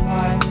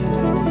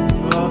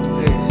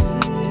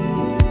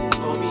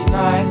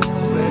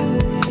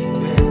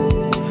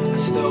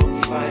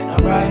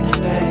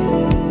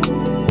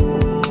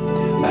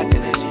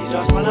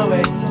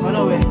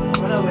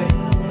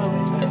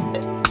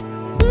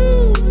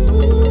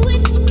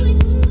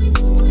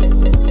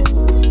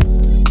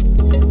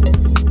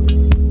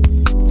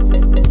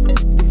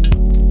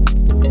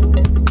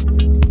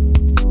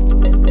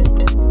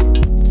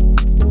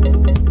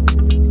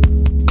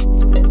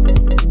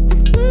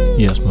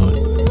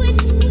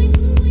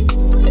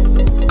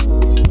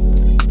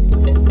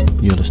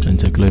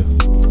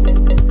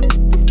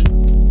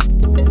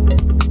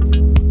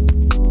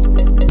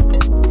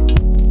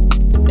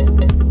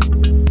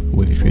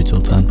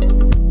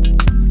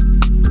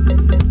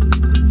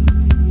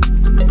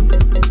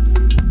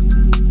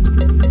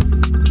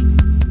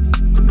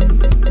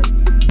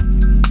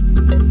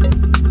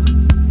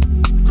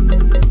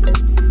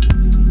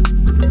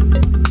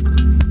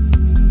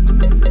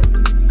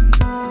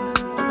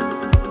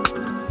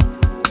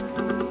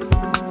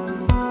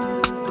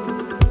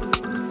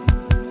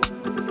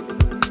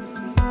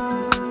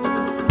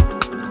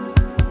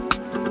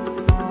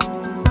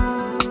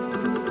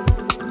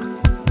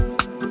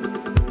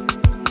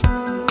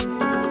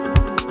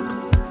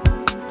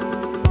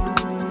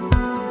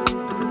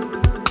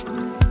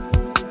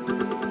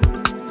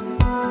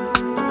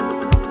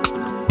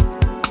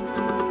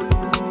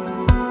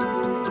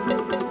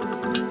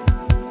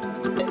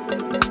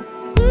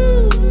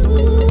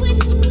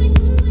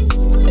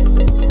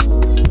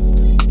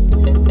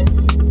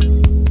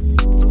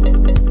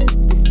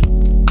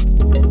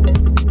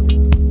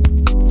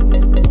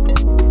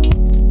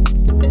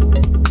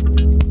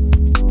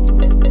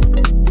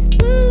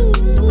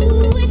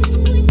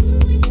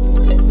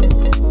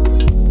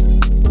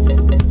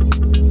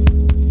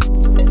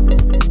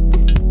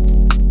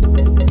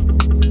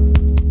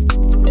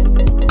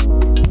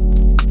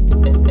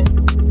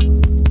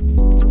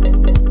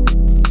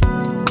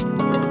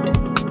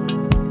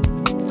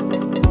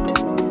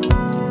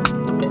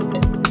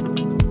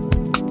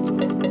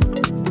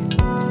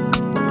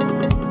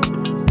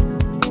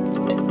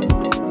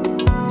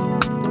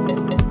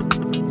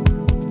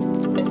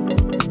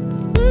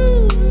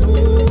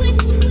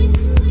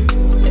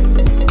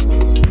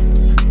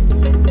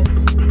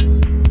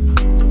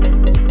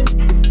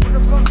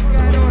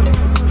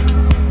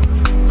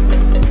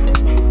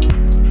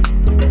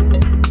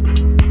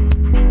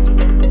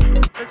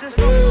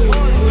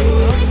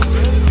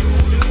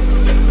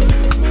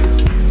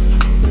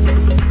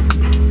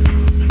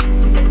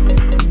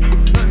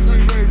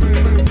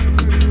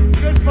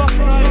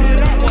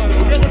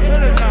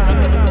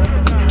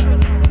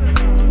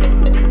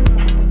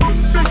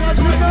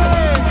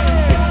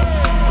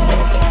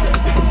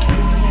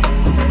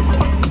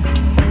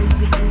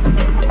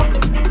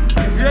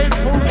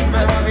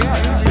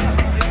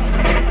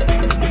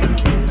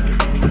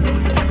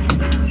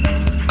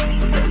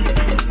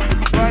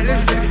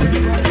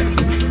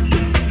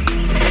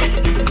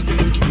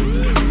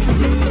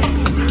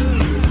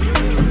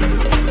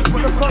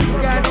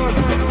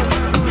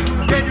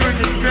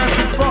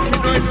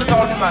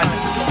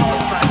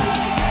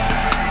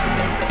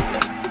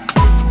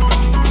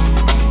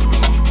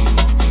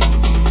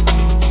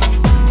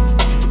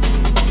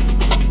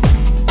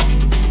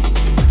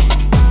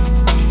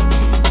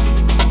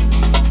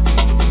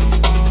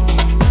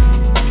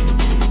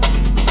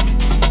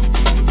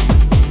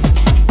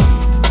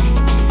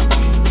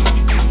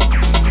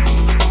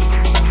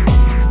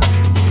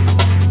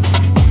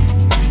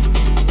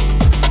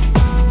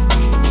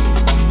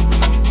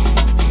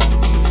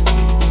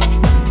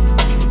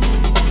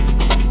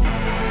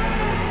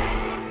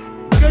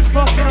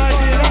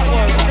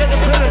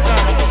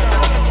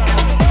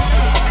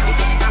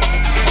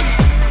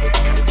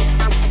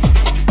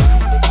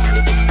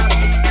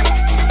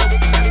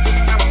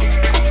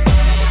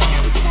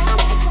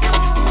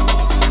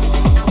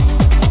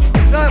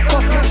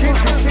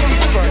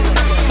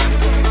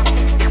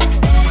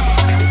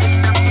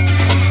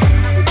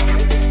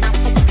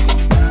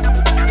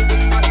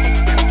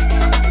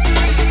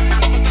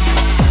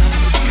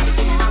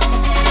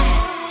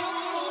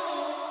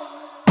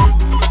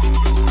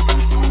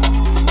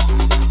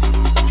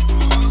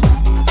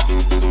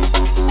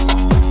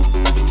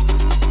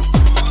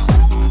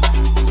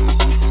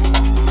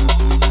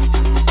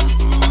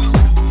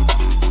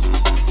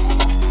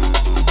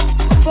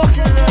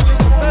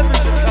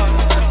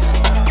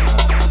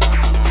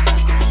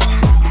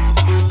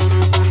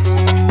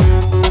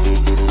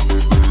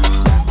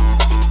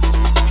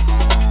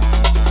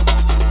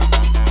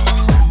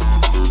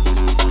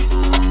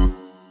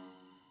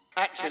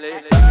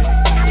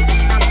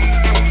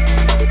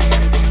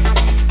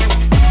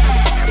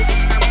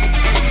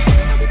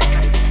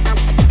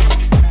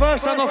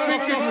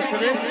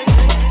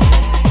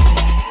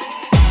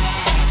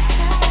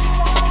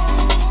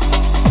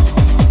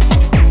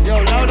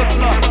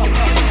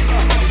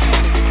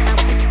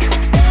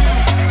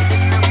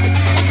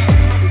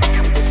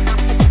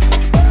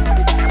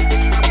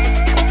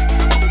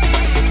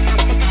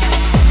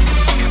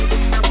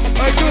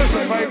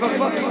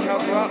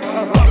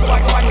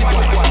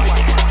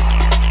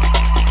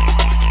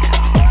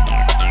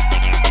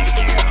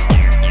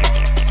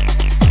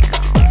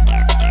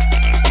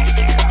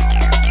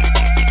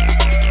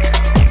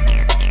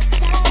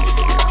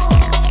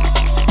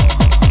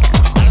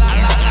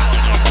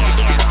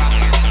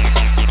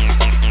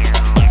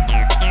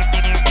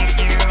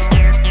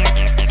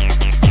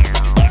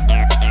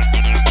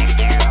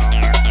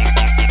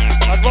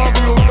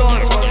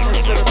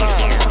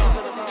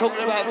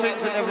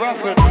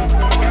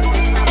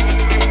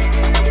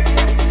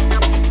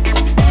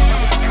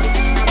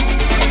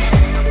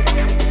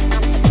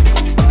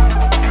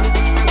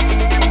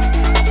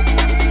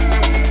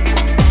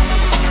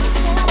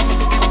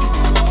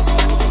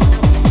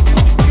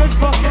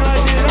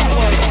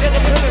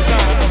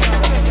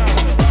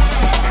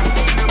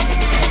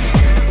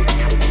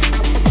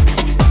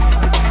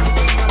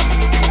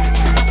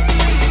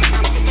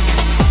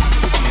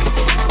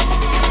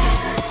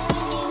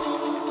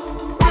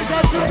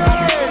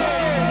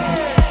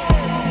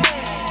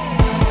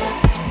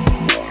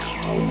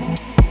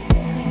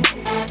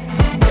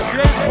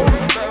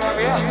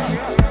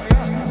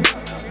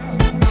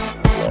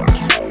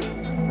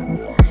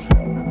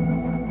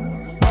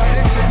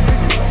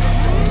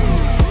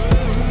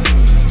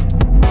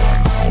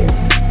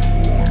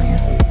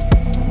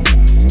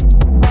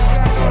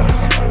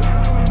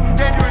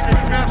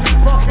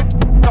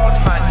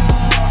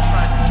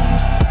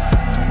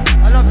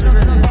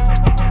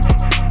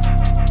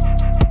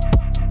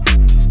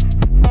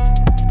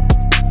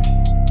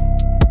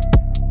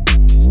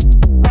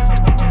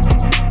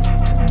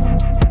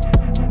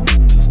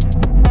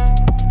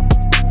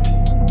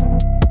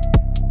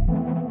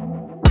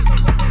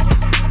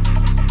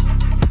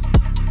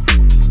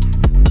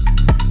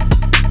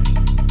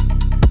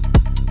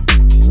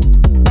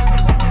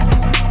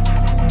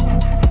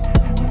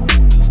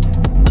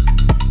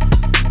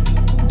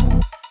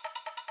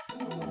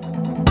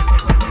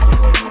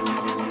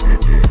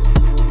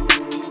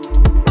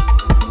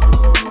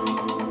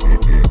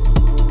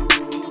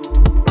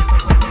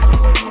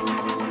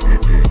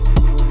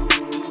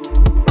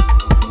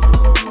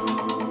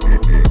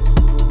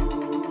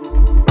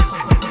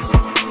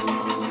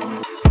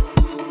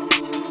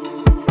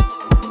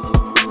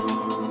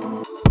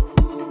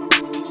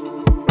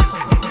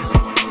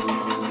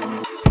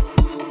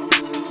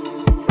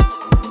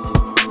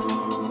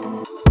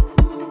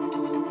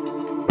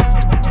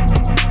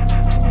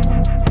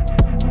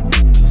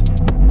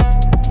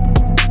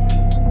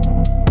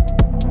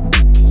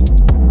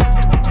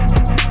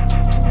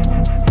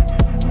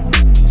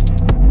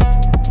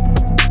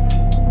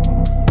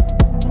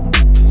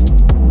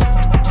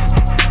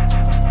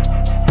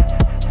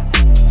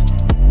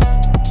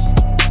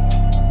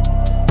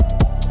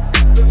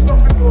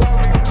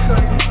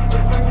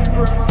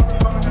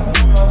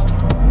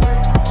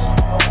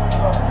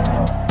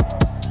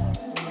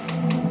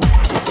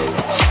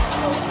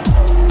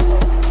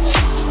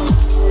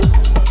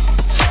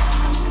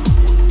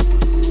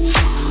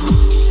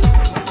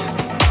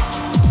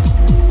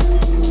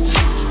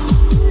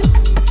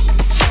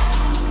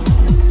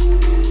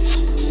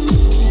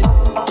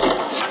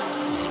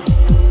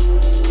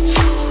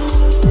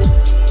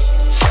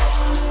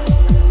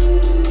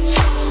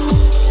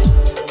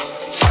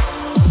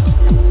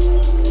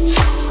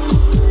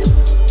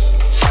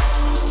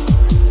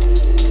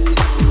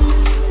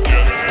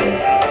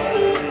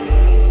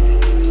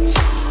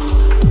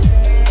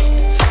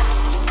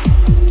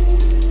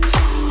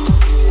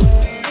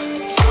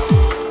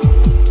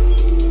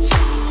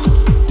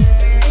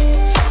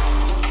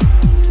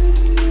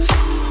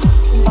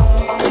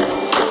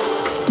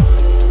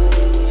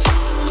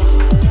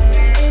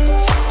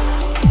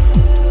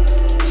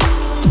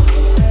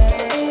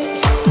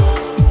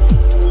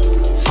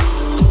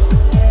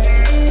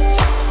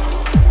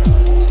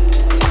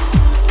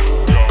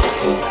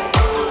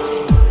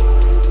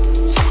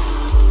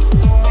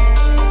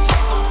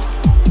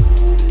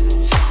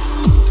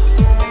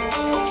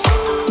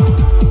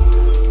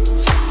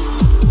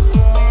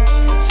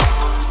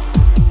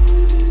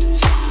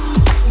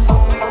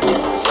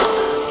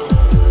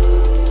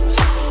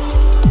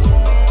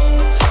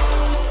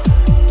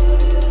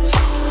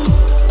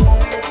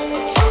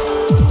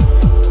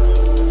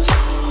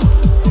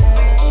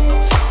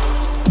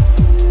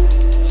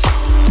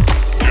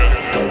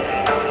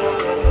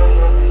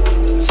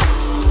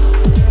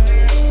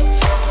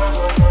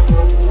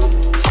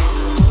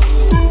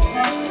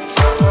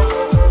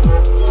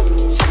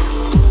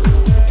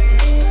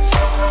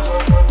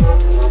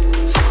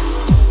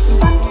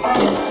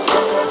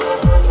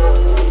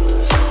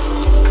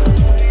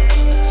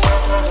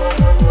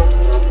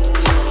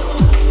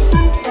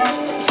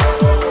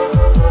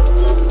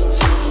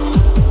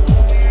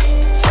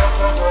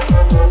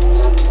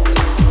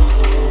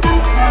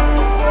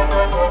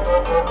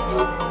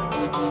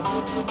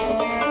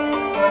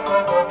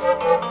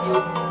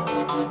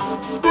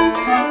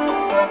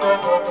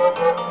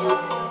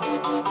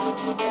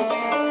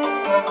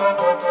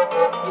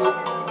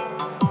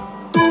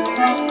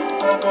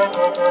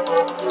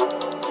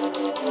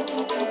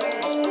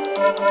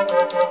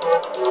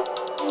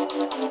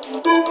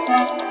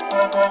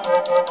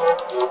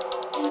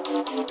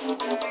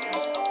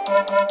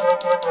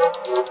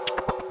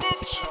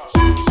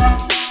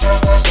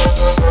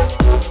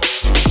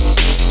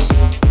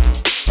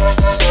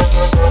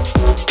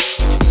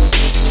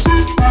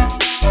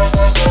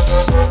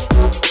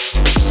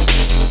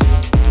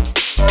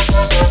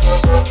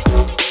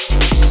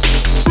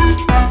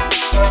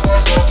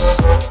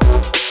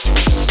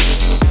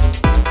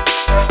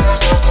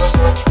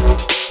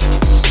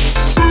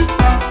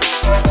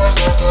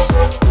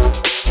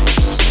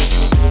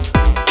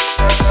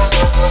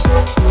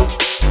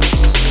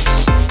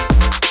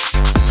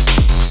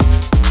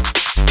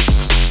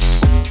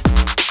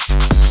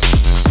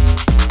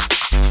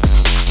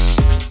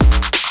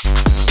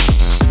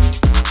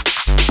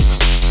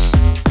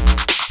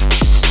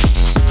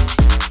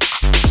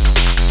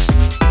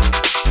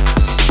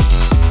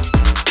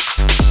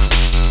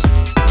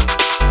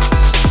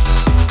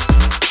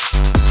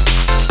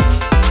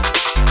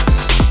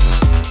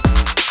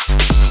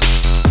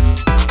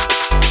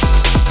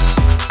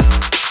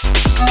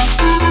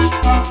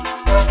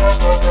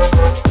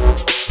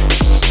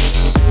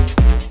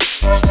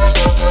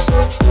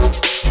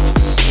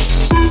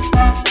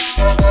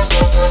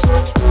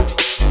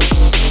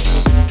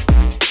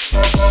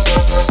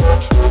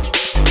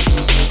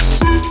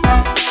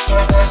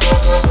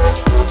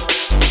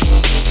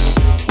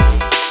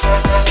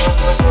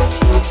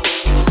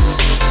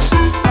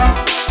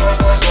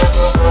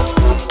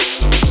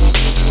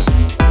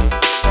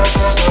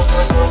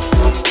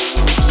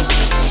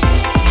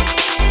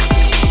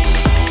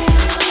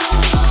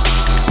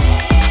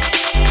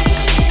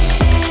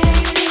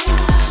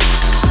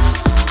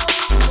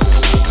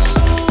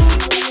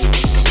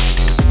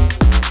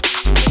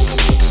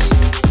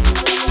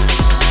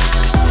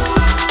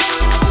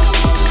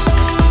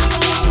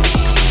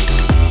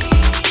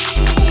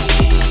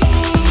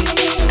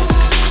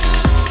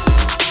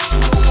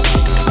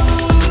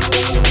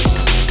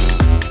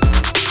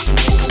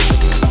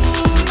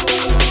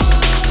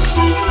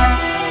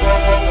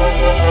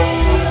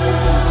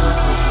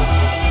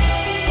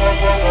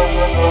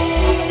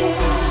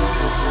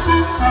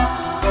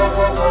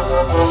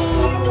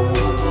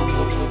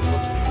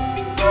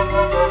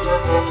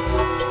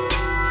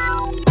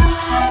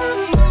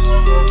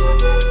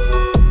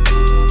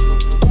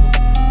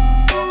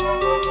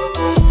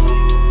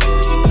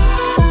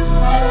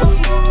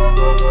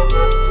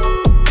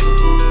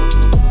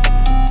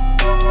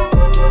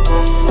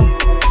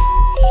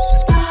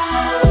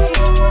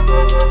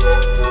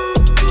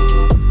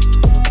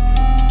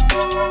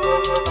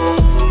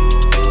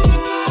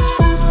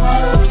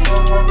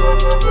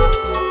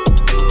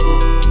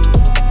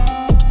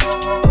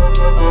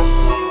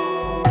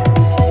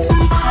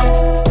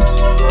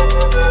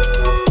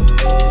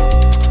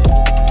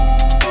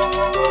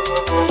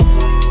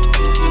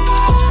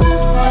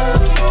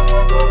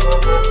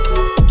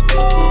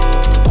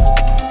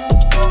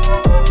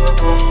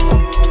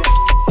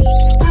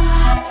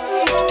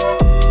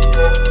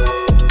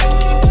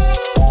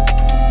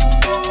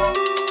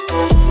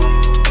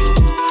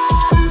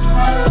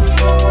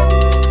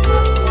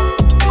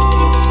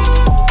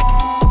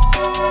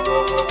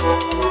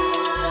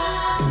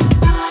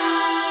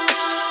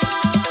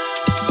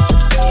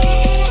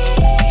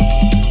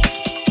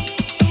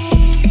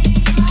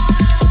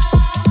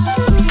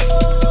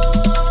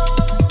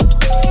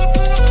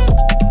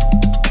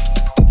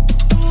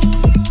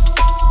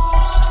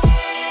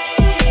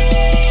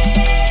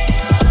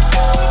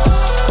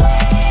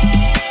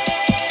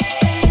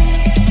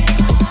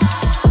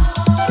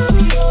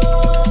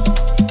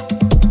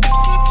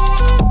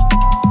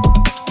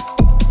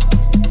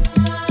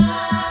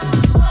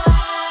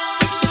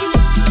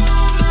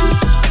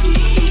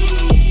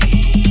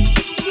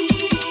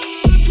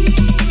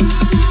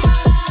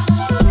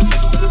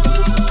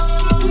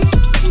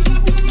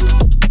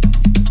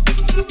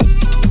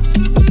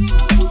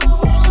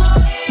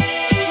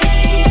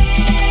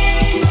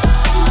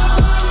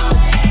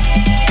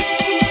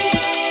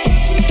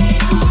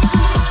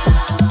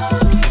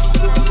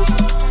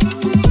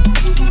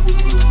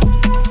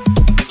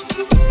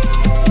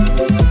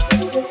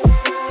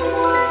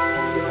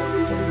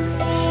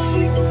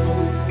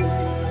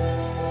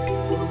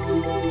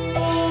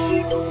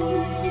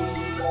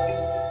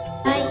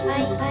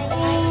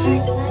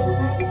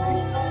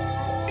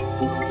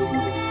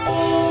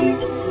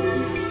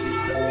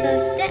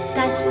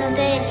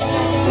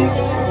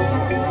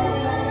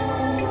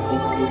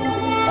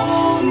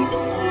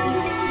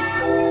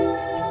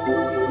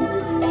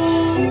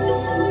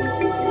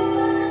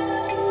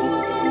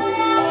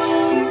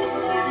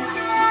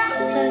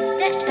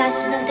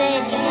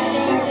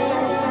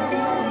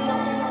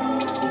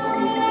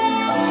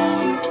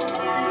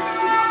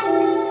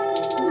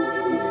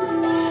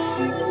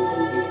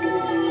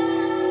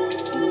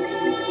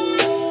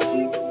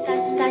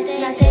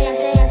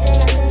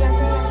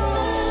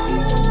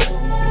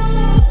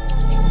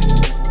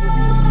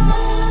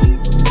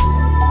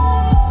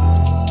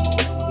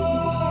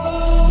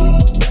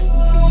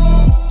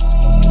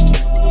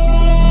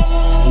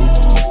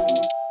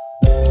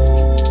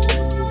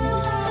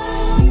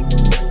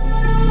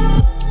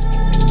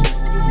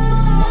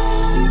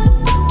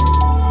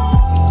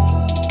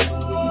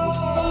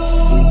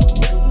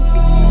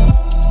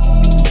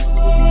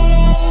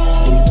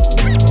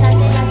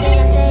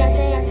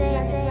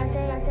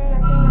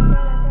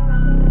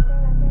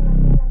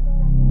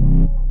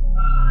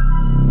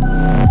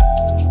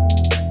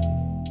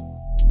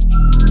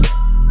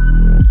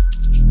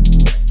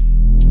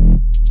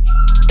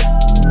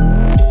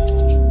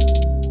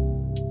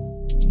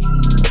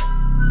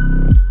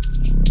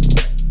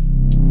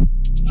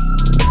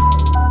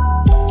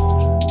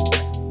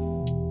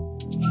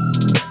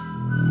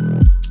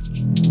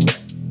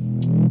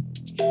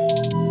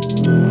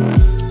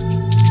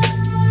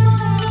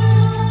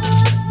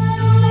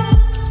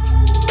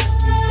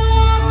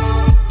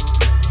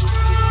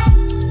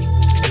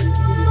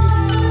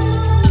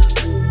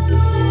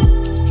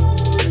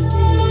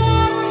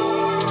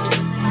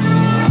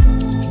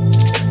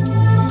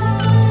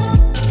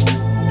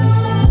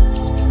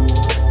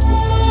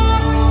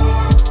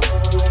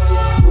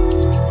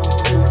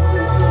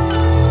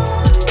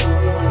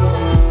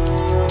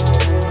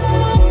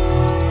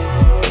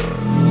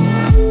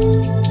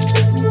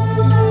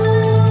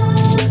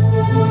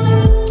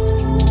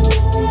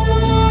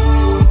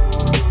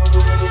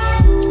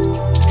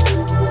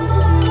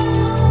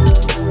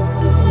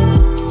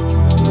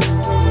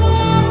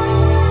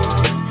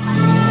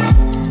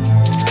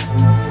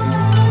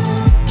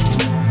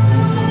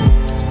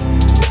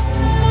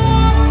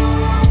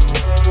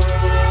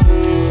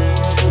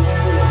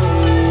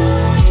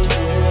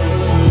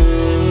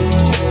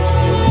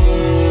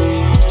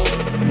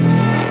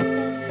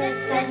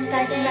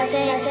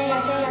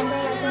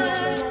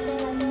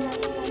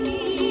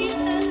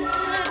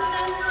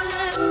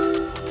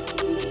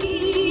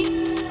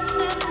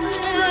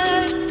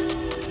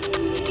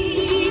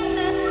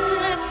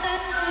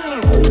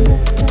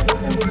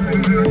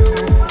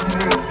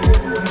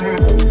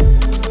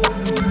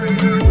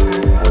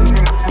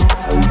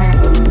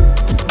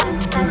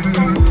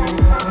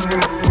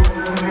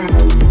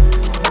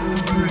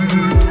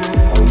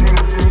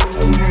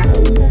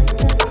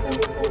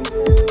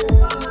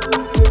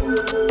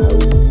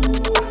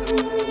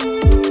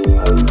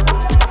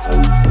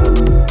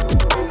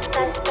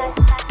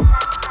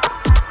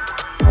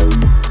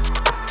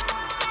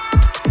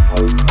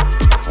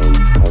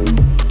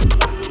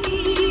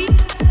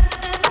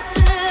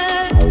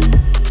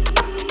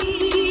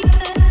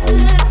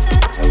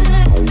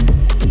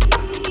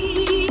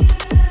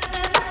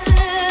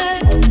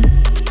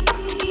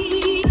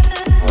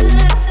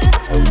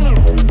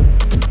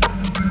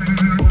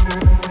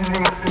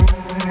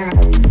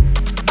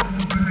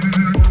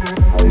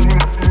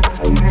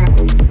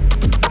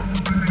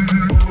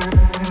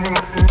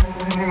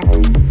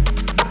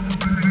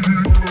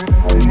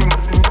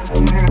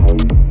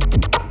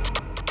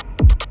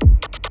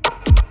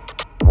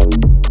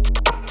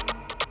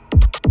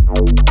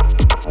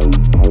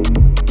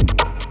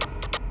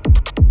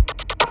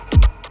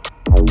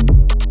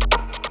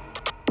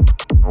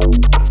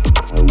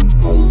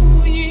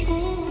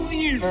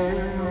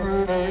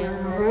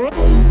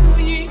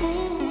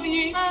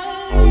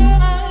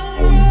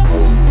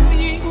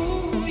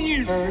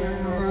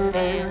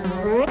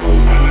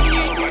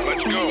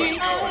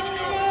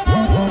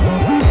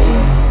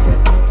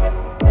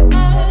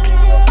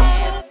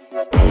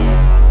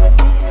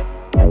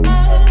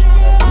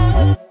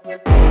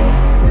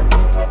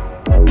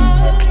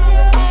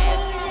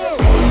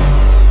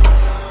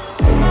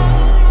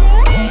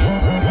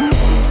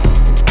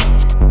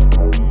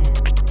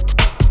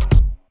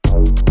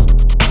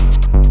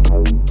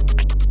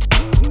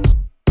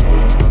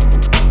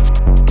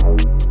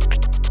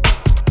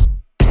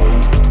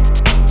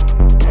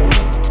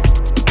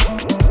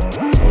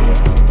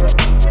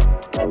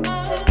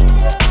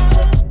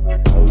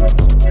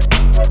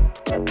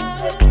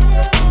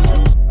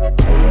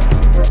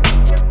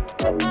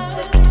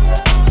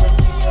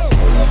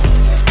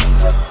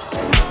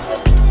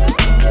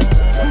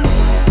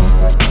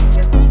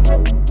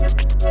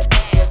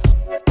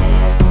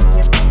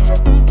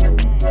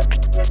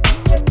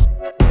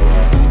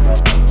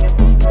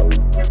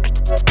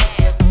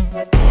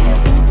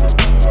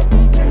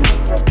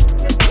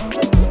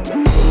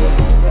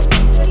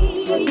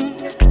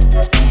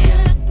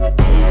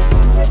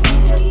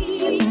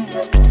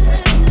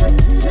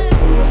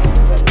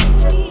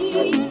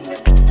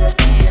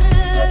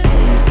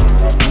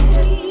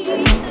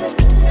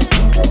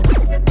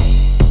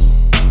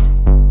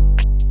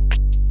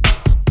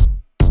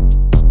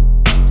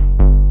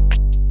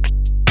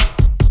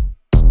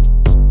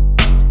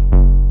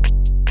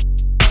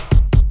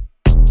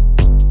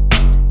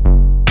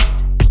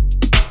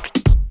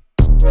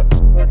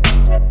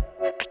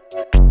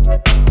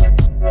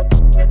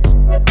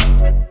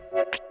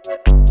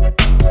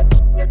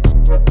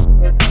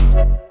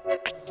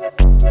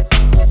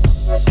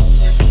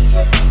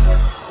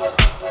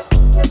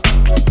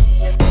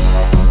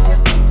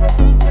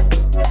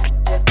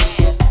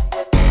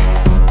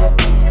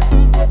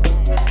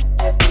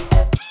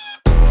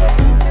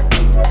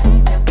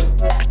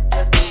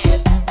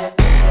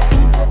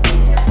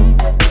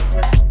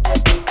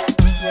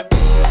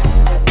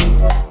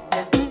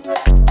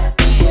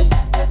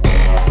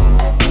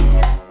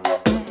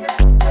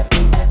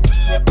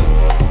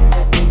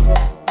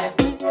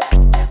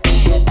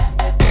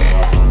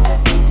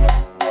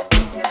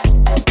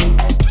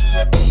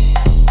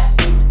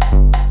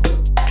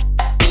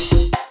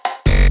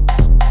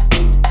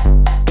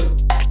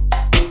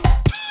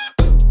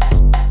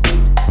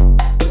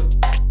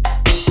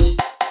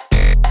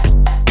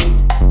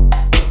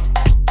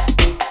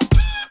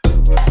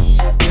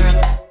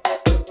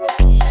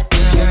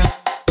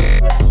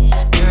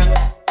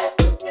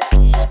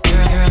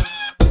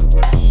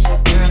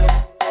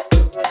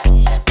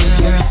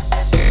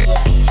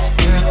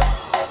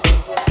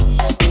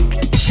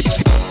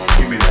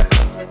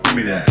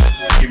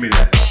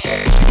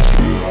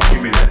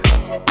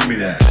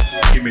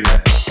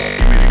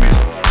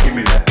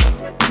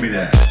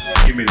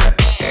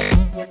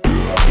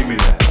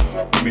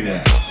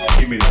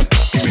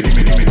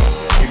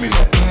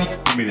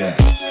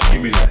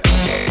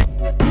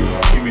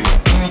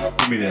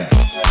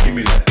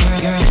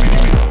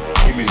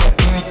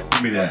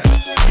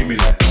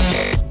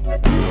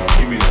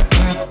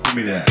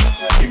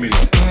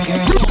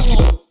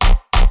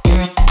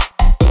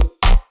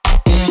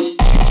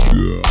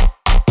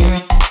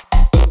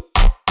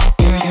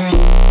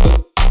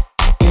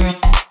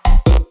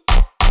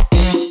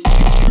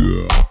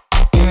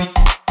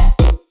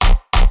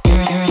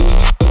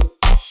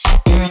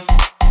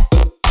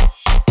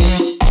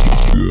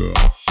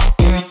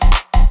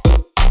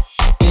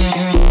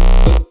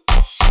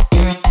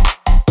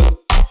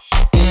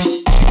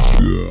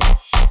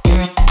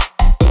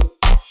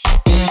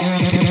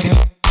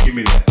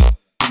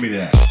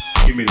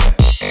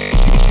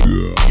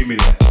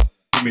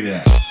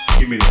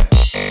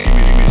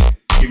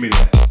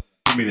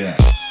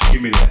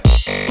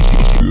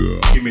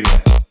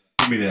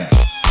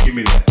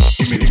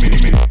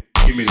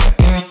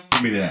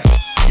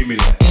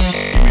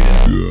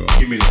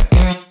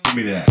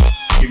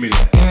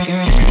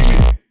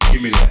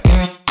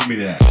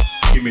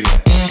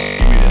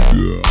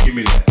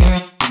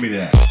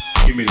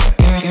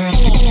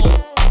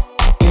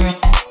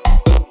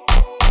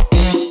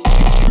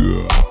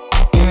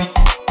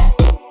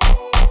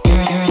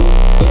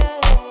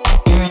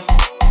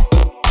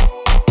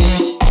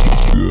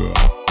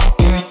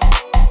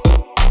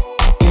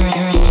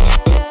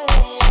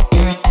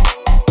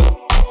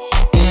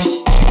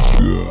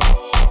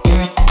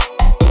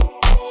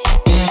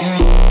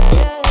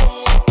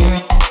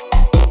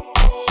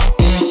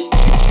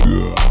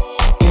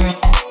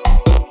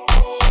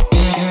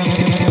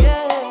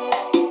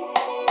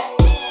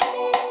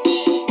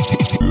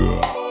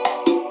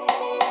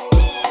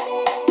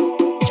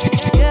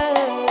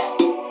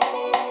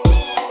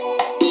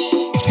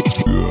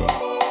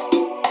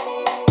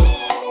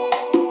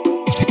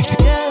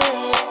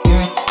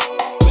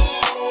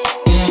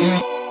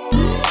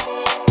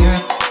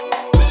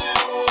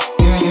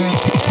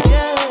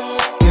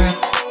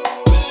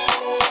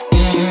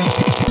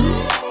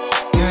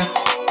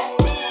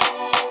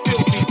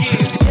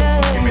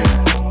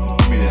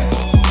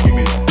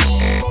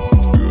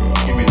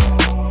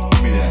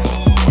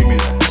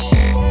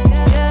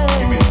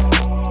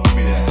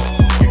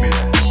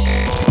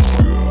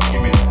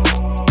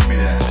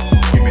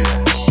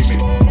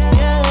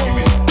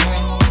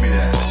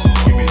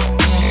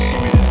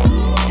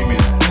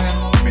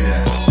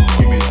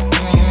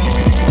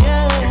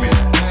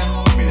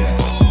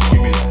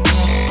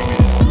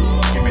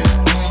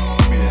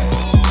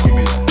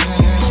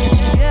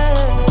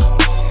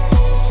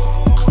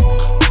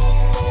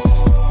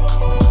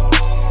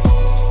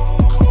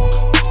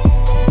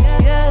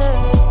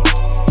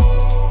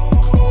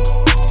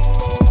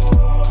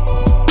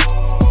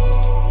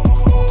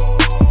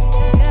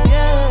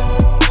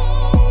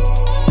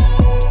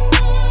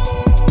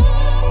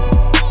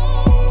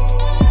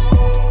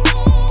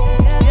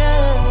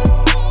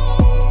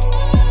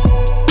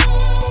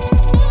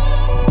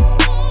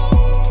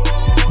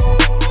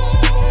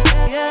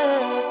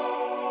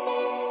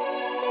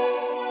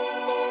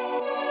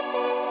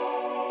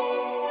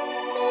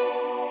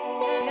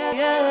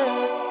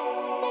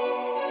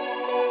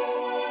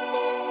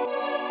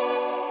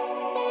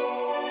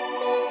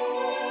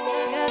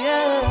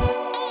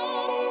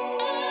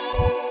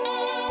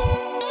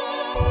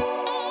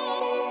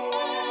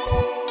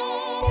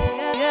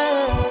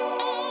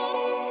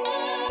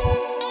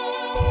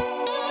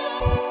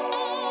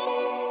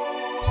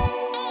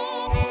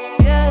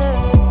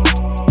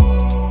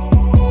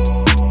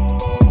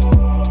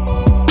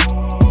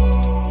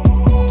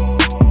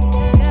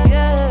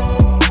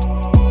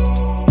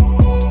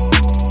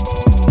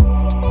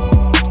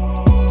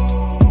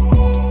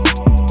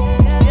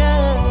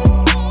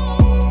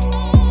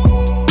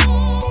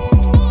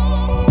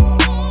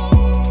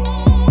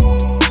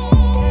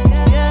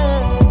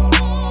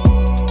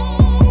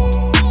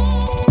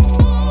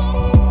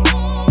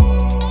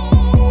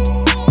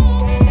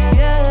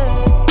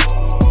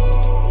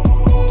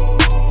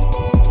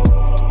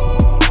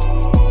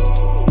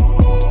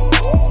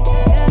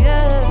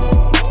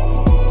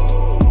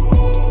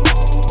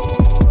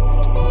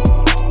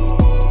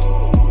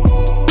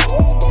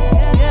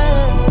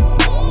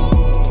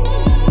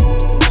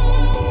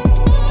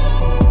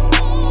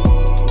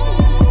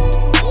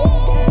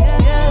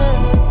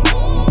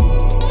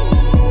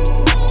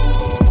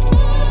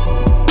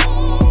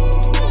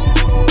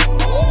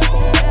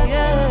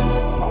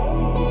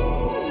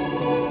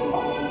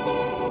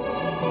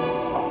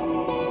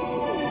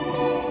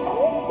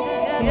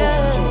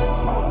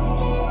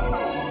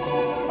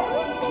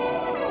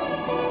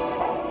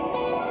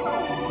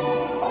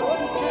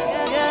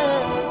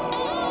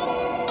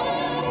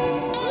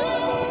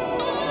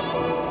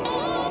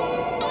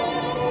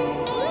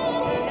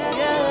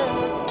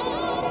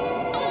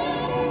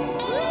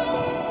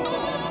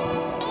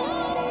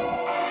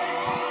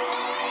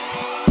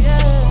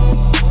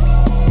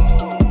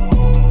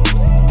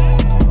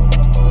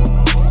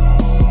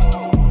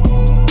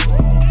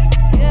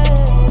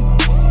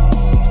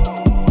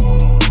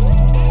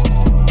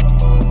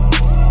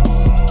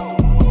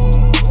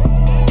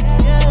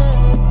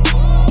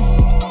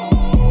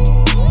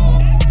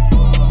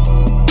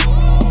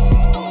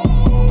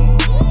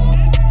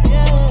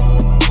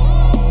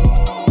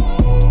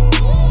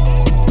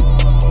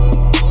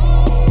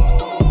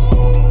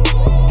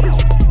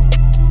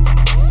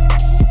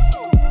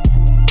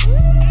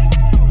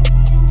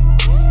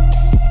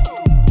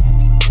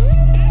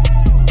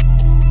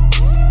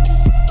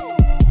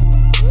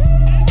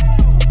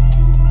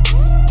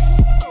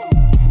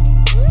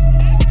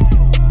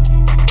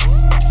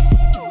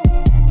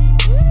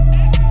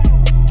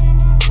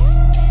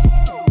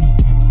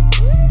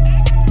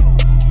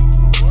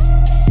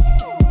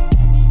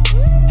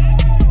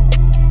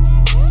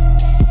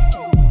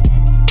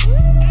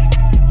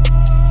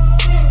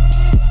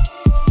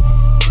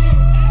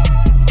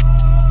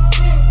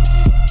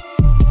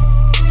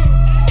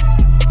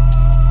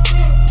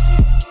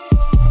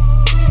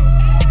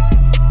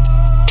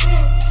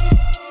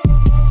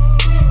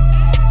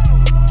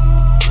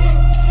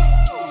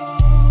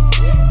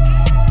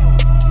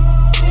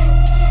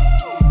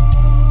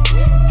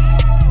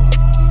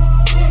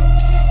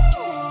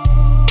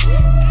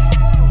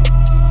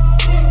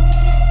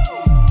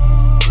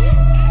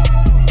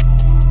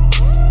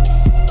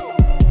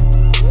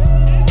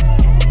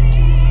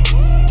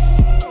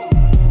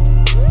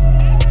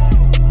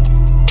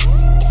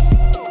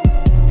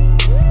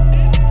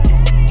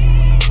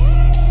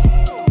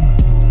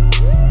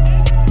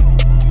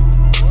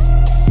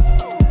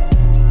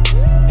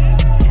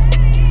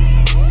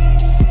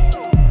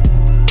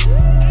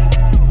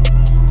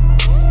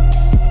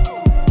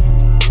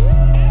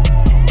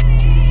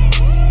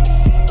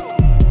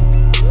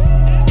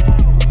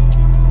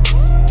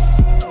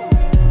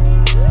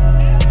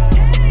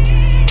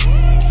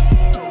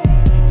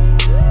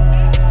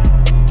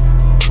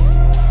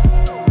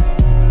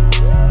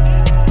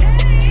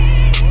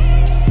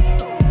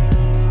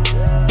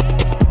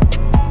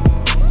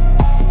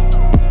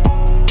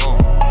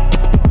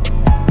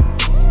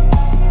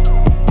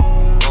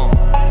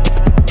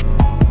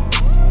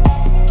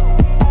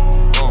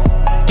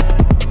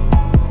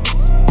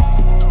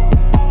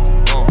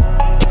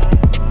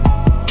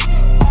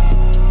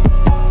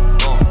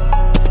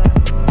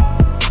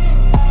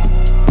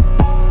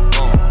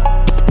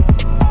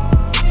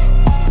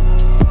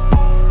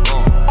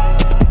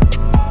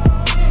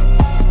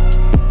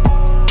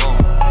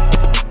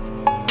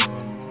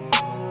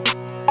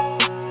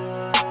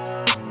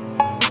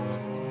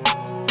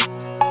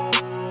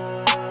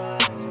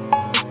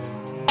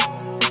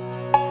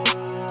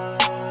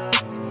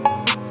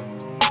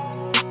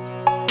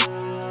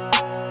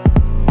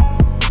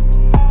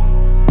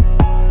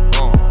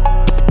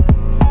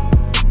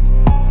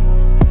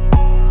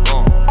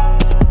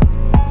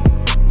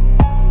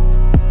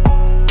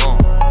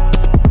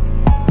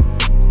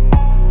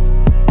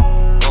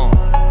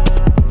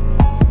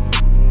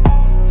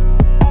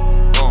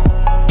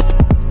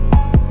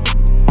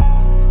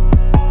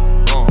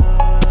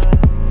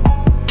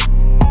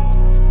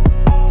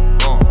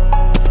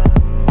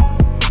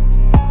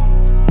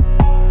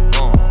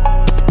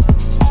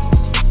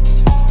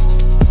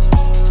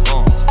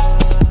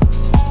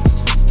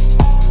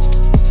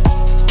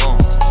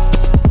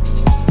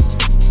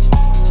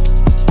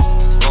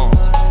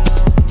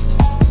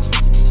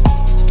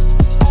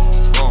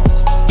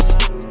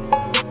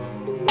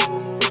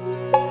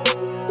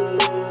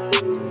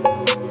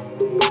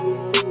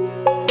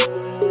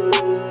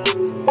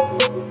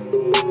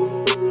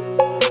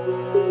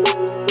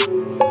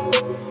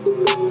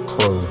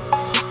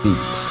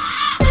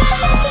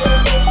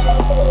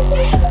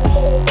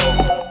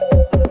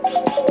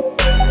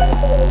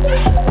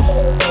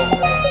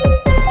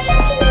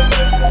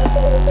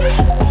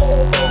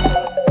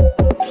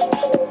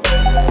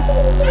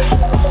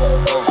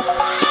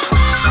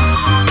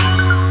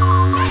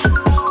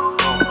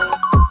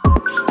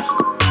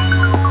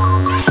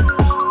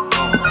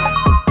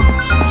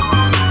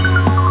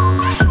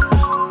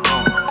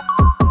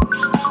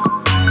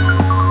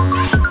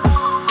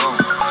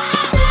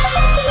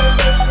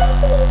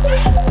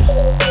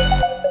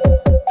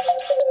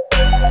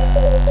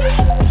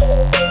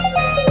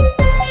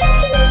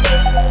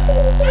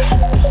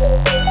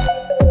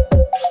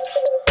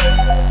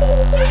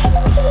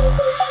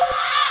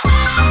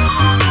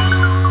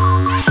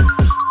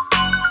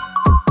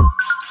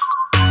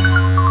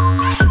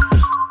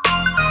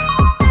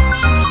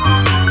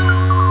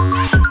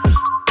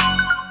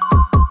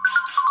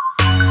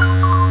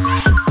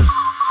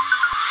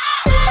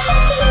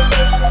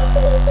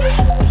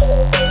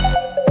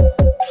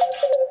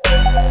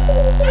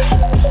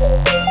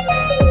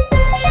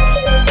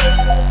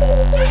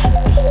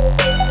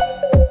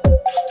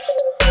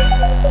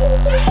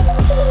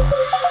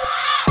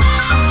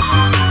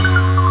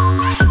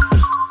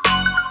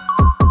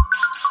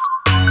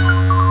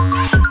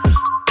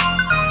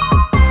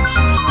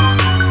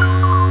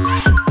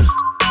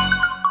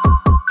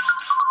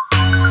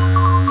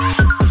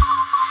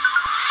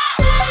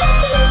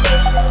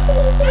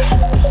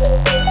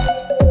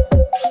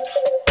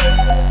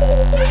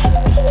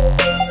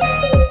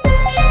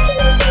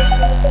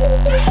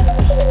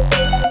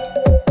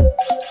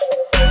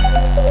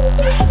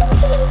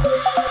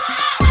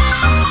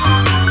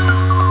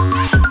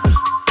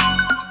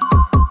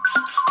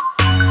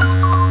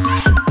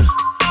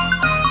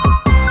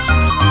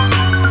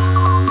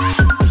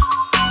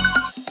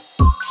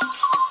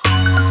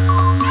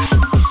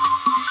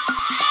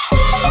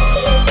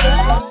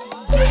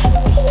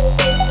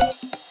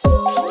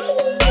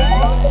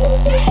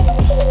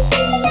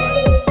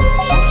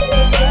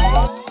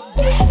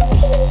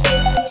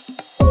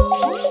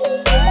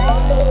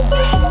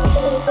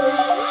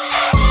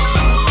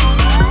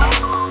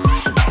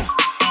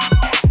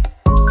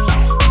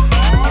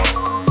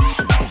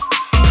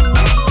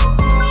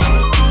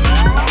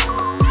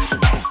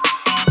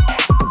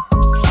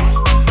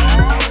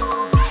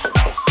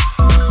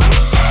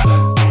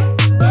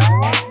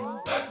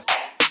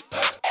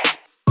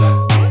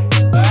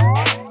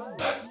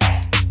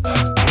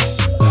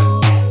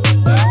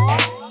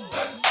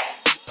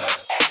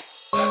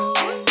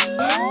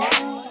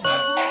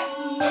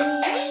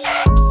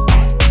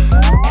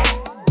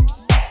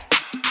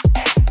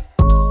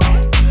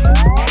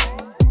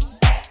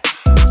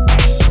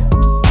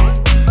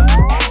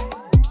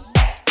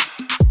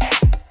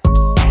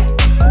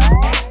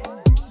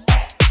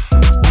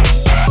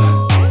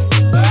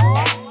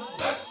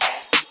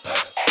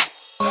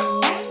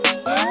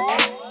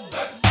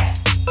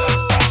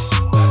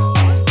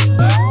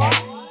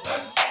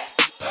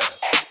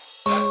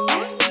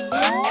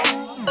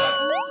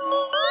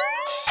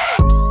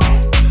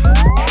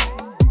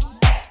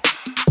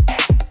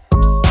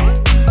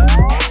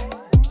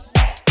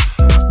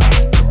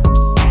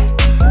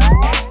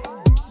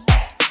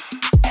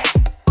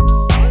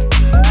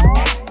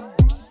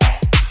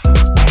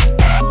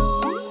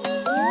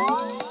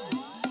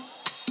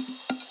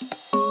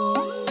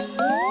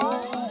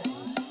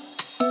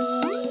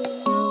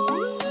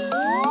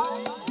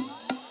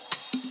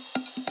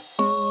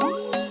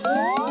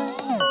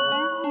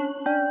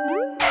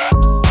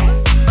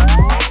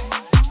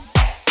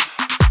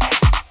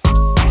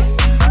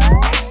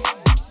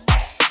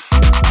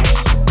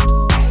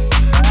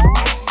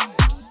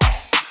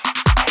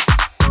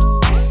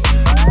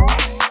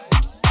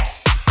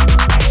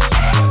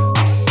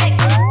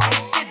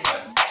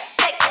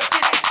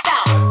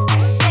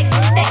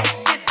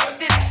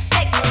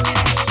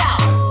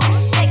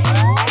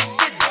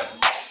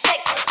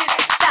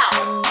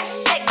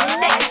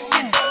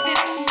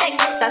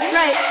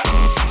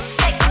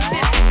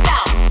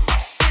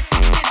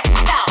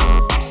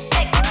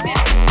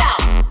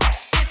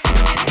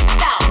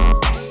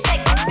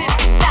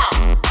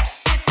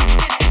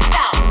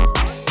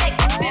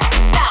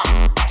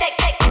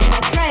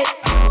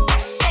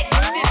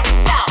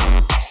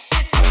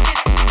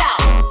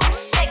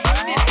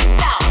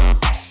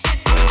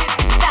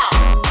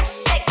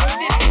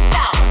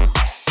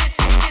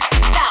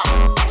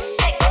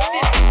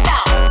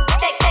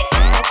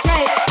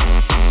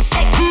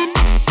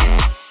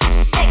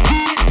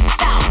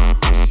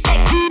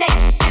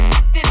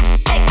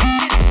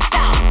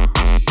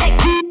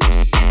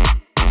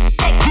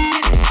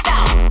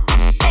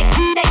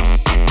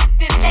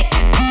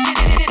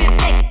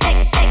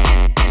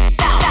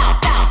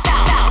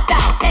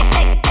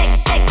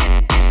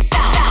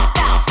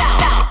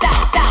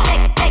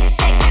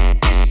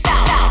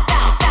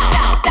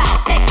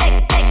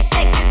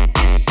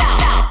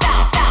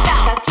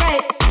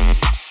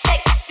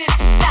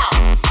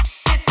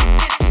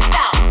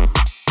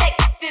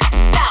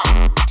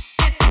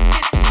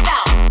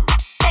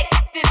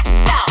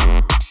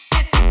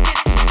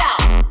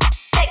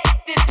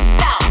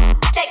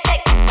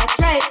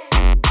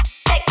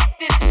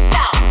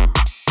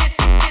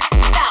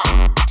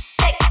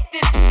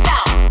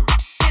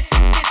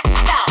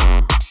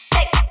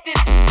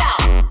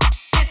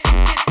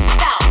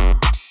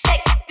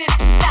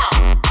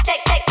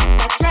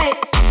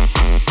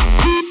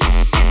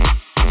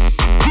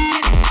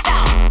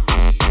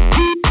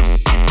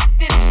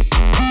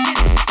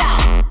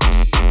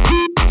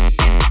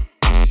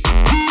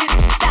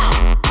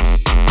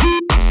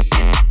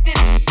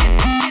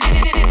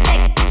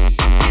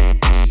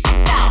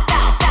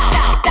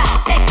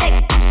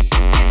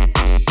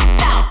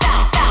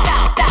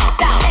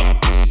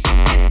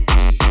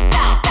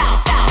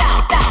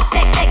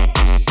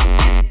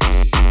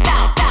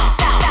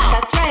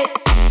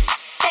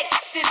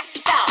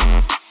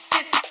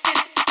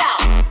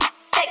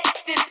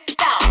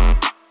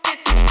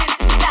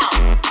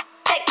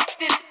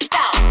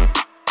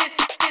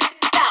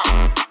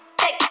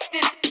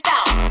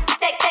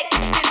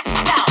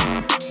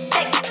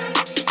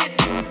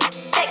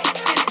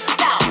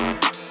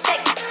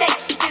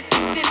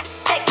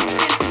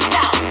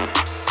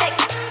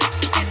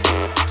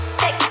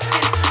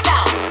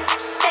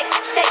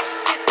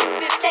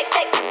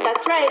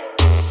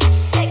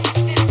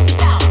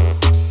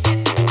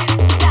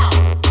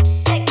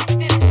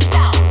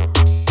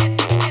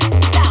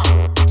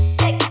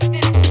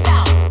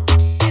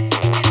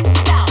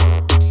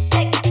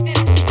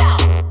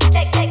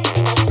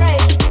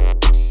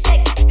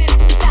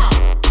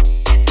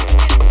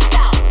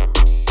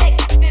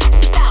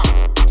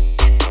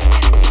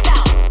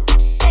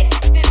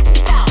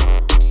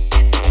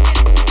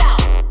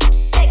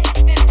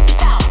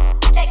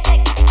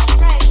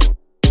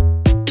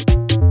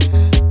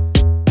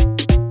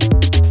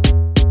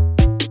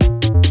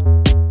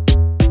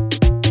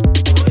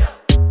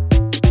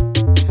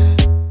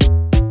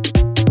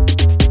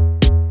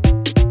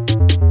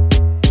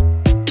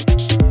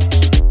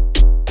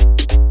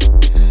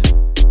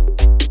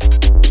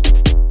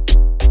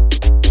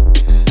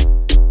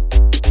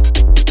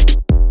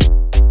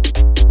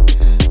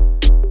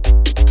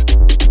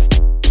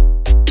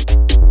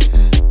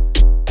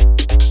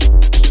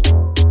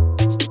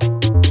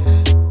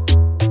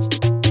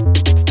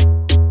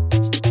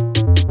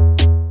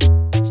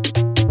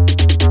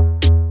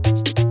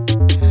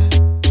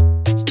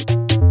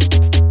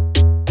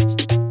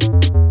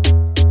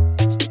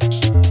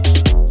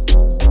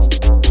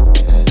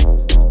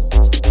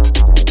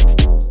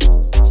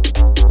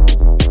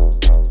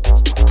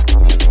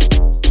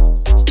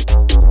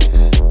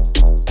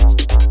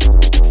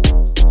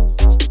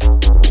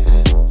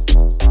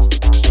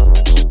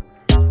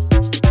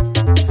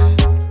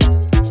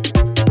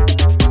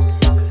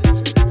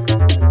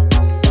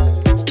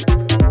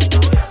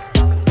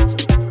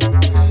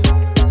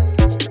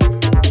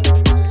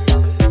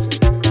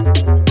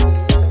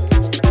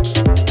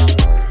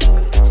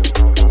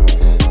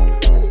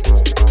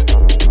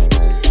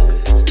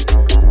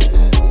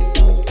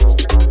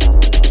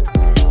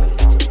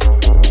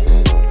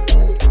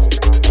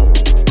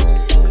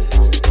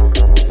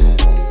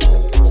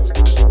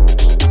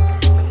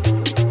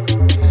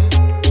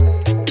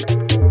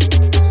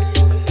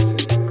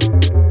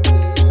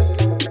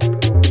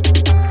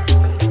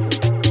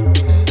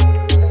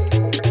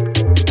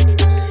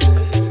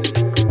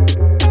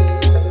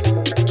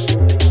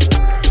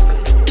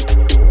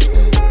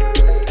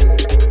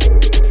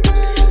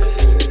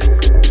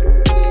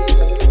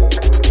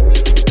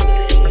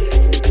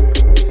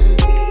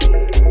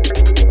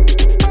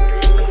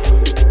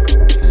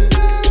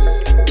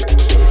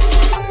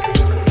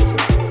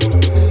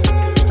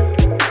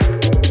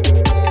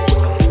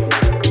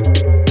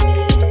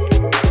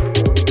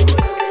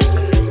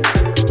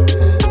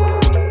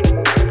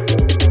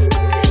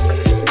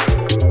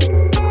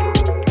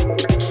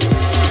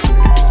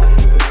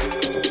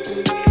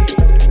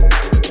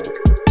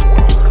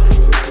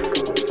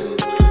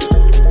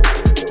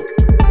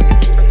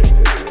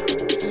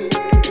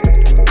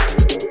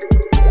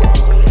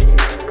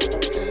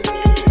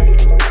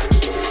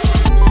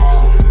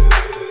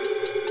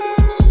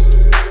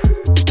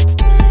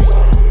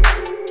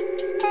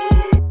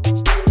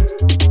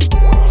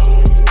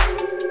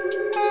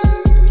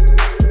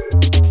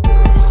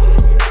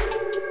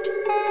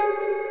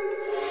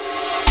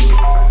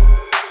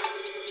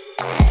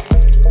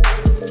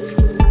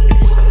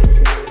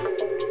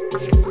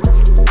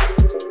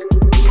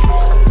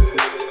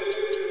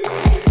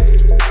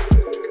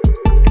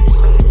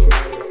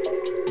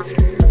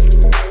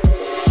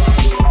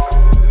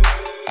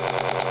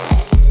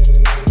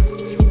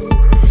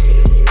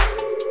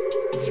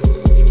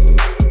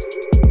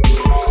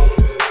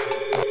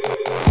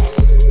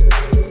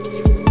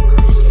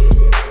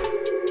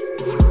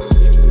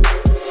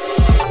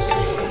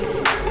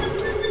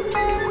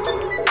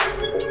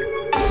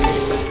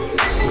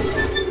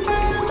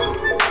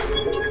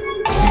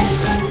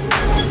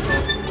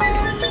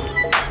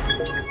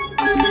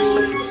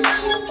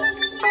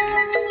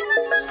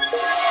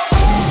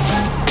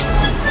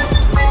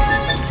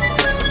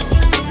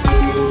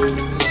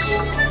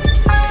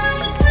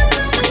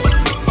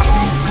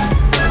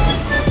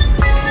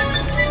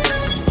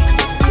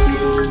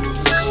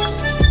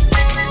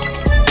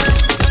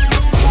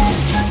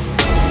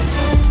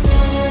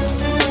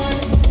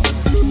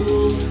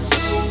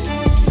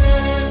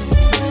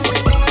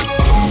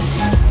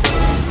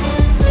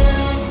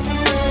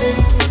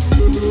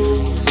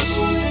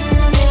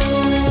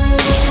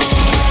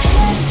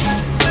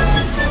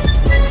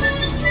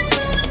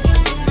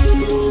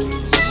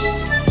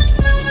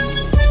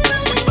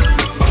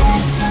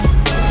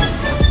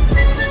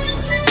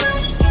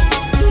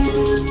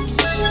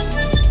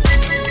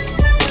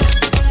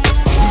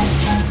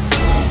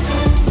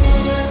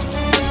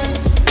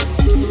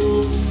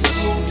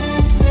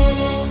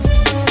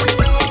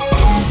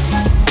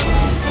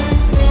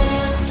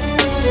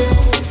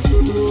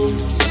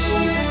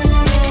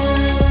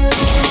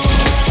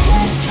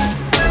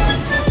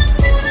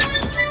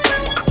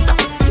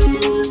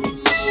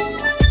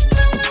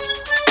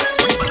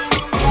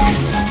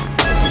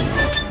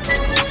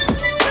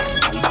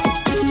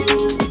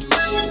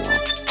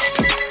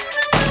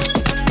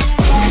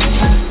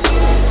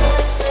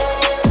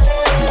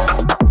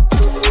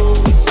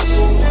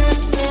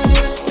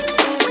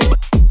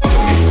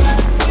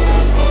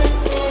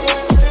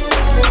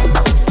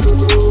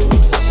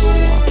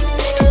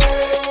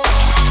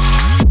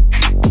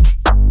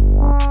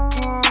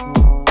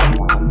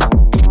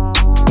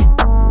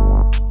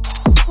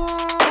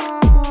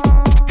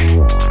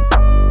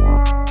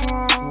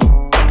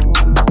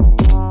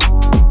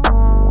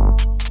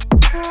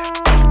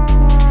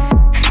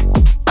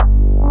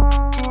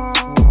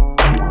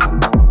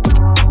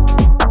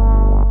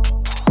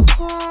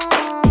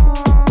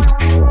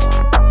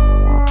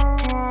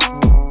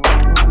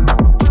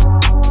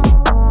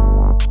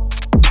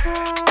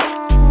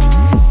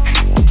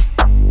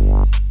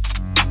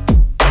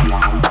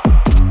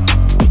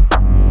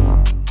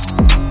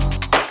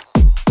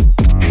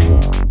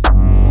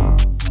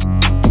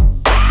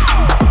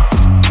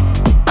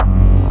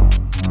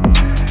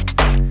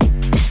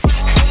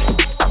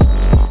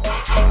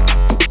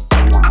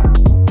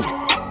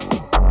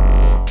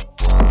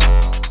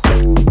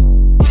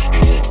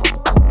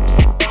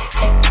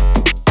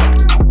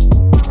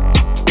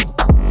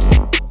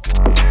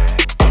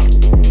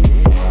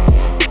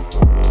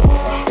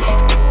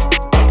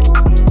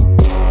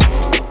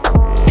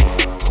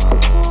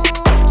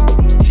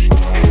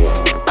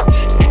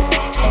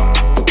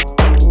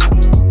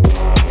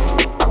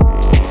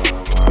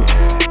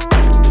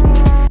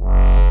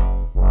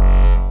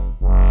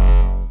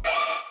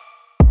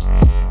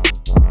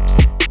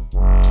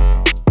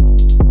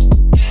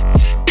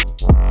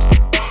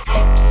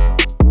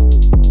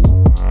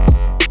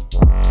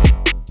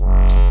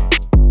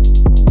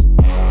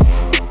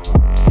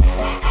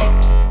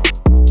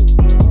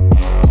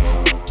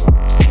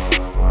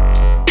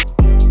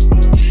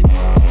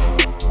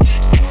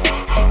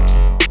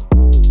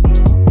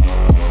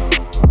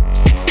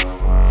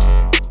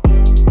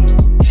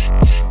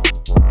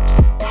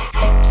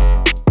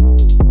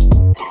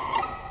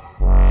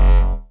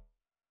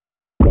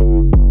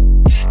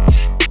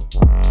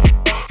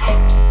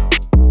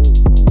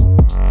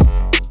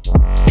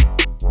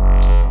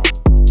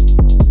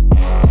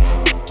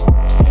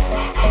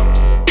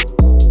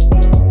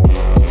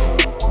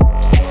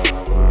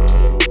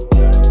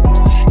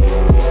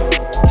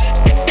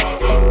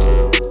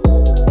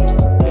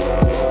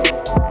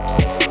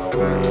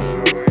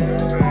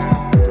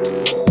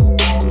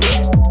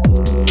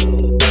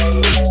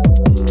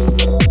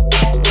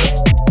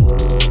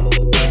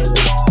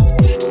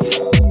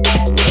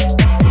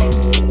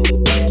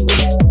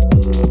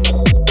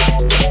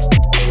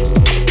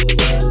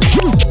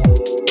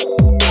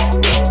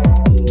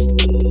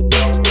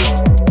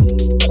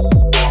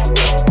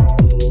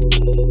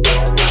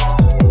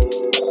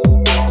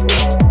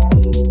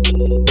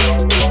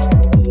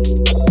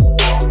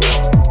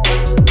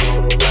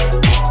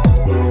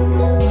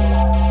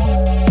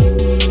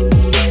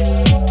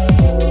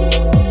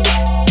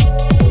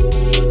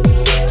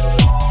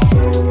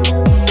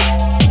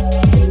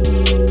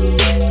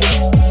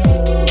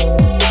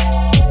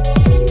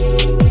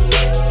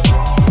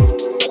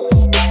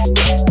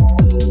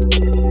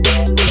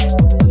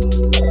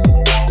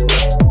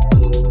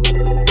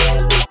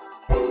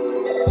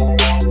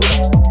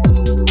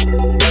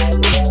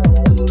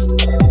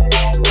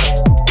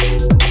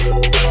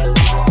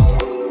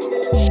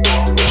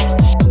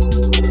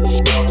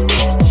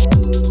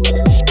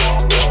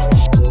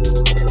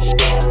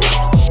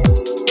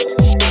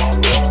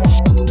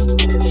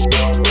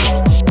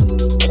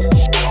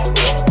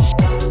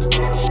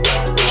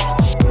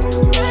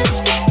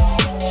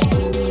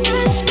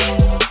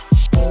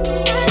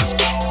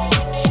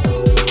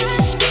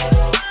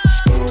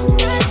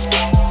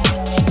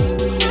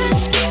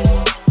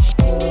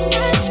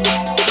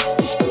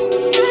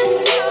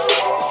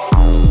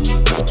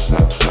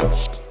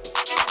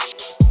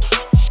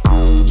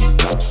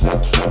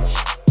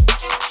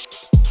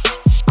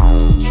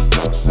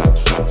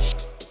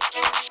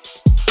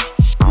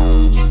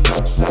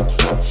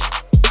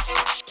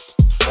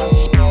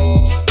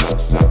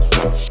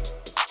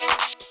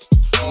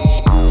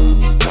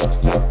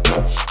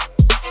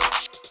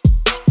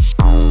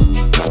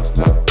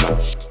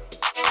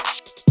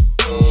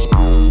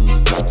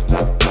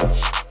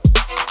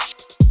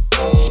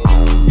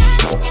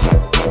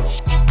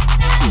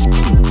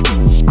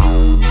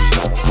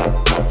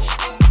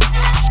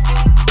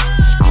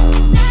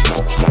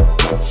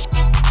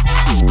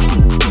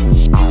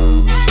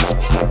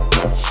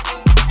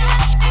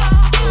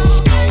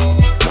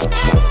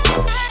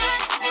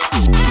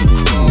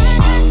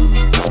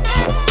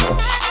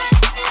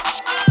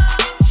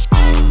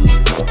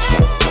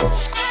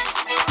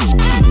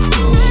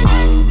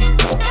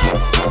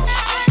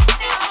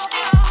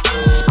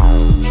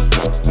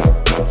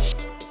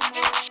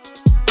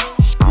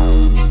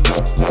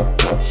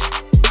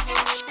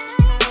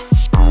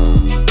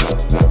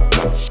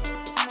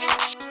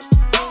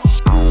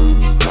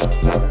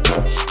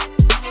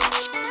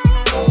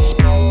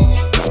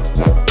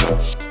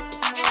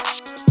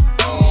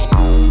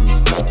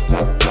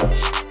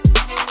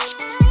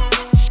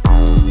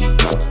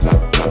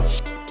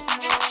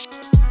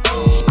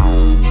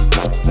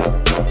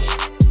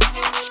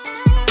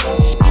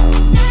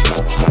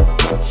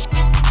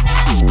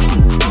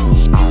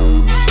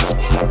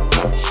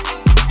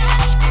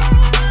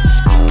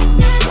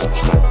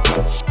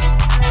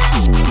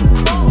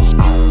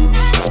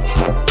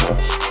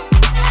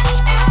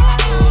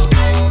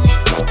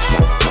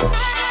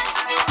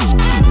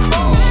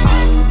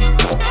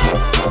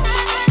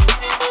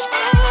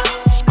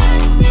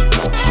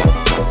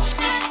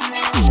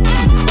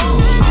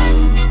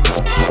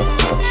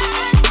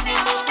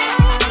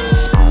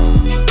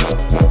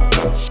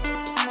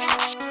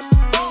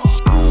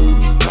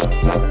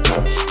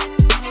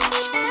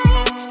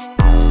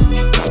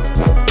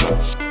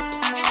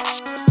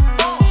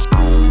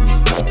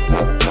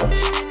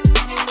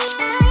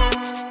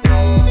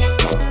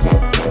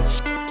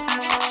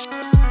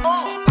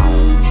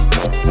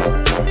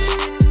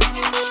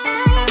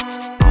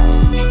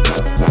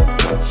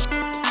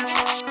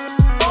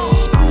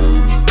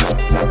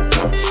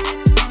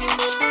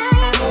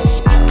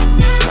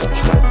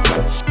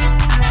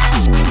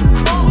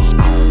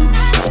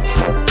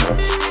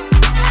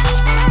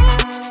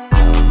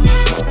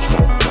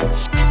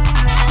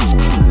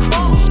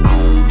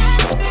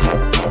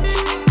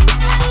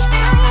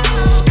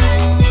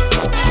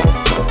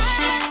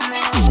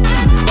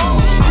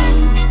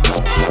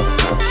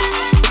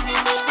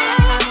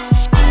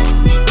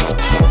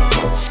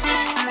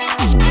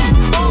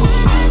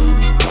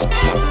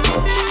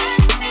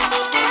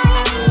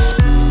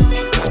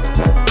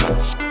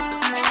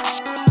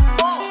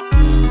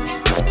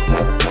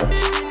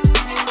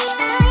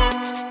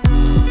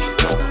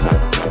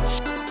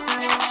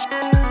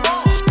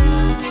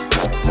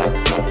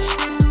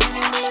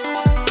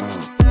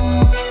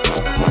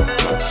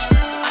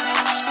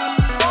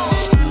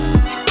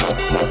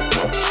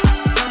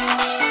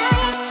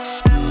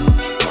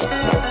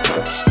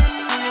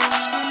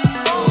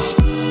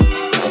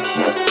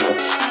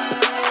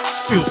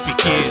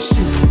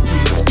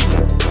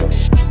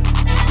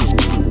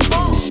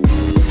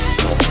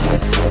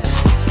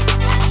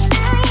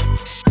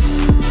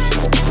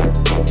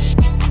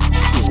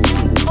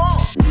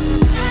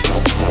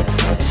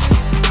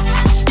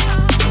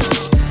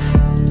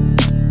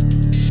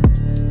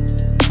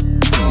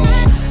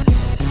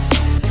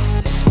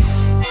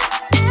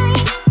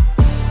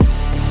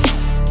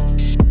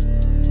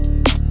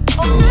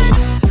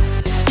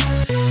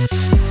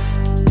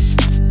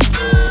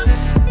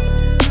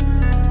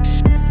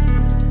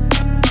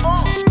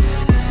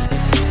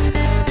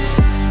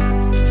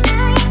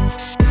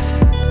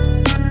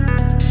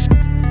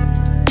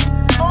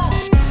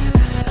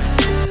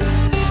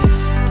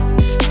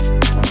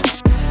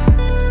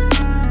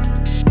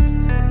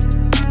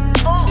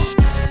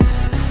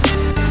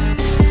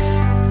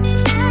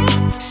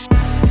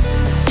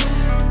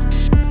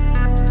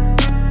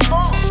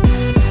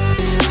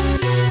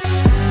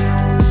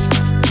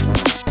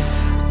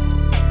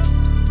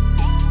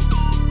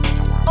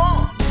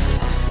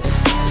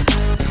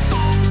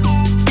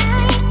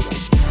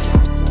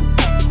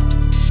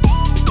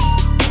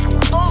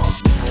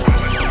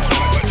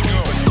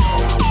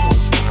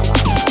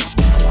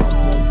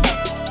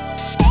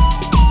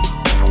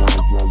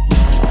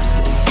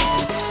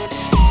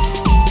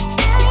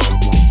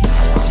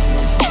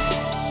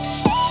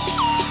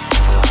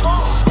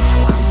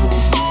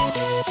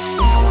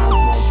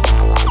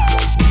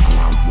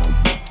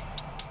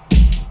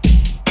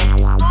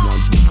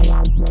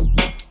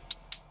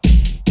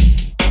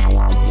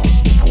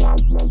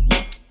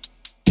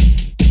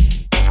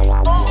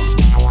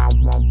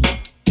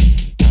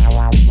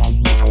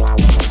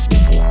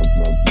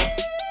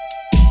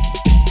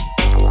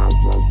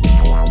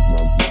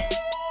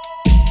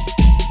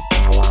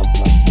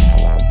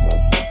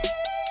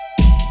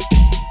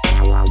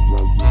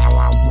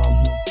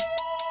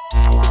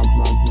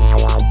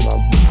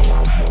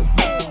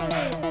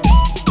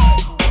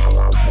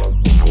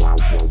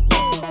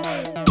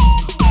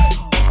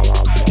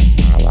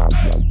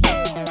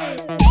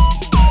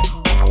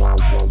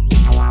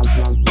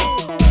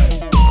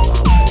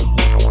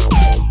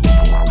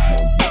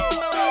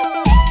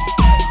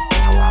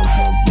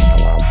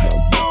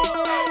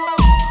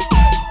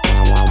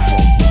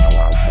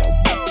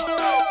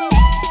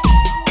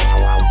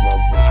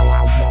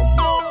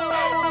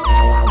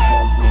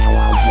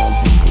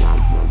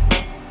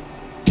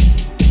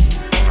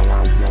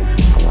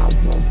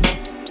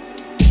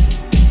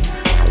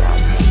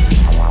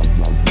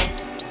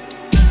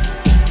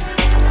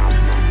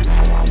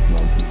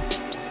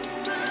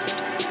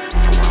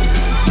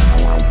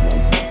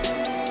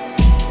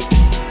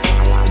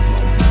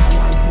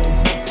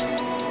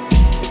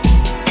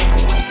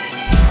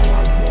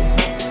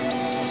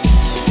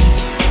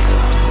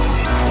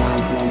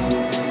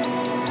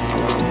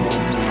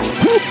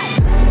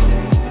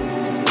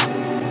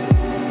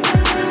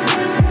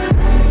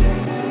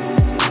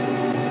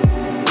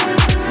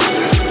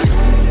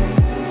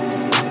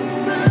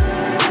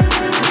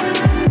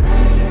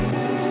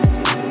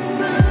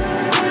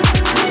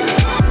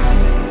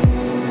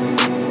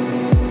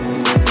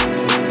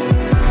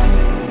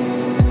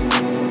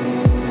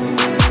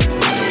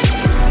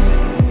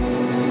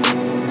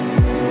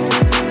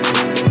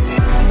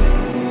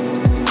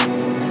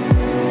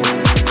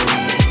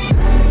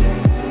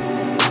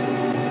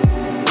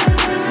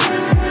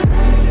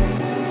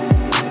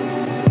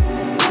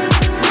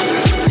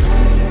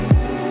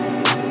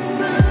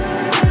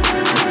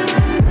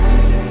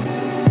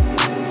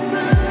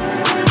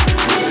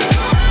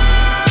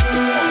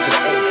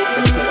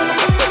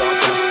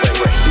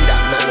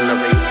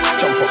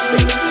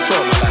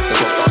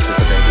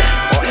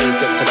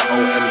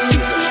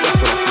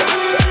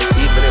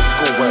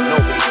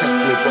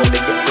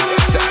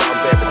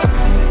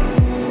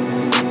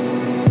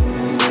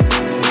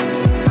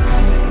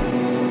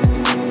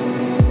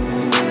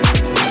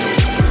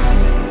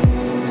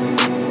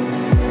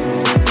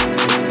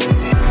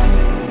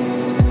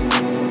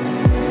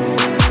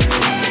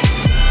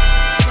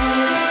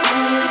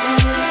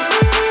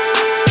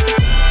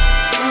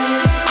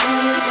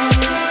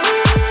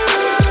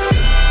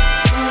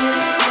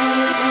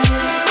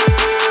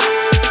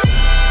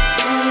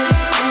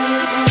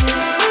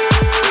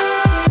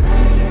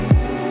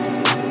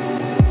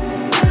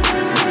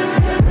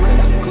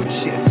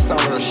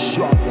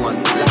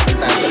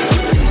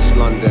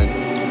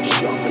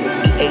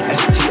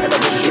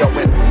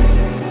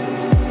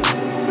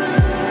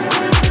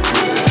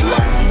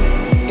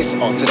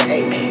 R to the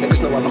A.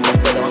 Niggas know I knock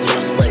off better, that's when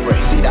I spray.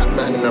 See that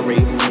man in a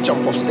rave,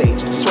 jump off stage.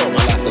 Swear my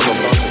life, there's no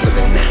dancing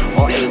today.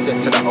 R-A-Z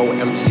to the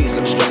O-M-C's,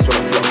 look stressed when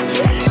I flow.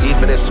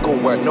 Even in school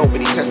where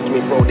nobody tested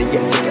me, bro, they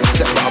yet to get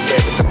set, but I'm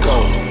ready to go.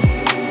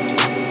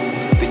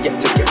 They yet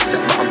to get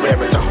set, but I'm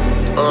ready to.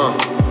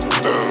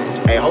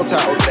 Hey, hold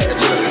tight over there,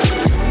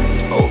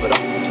 over there.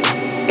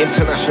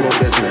 International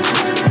business.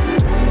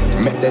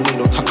 Make the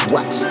needle touch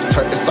wax.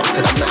 Turn this up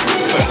to the max.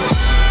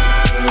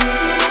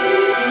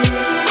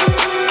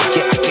 I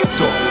get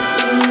door.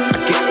 I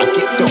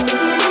get door.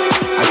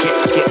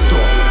 I get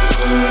door.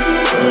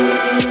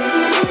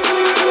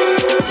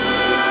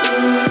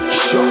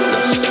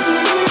 Shortness.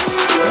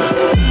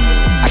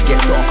 I get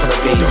dark on a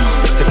beat.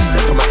 Spit to the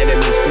step of my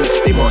enemies'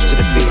 boots. They march to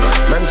the feet.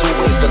 Man's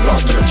always the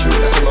last to retreat.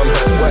 That's an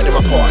unheard word in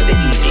my part of the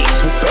easy.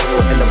 Sneak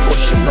barefoot in the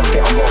bush and not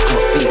get a mark on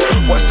my feet.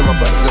 Worst of my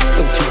verses are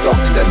still too dark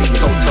to delete.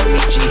 So tell me,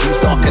 G, who's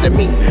darker than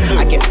me?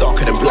 I get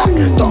darker than black.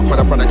 Dark when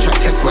I run a track,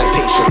 test my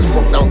patience.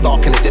 Walk down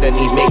dark and it didn't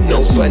need make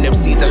notes. Burn them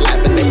seeds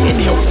alive and then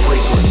inhale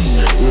fragrance.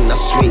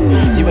 That's sweet.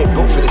 You ain't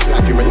built for this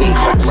life, you're a knee.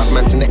 Grab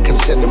man's neck and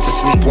send them to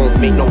sleep. Won't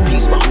make no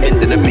peace, but I'm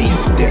ending the beef.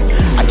 Then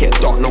I get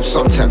dark, no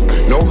suntan.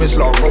 No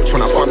Rizla roach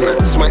when I run,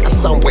 man. Smite a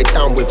sound way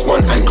down with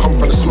one hand. Come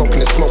from the smoke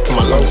and the smoke in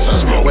my lungs,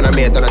 fam. When I'm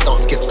here, then a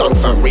dance gets done,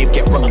 fam. Rave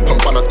get run up and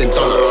bun up, then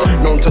done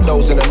up. Known to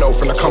those in the know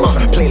from the come up.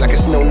 Play like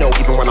it's no,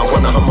 even when I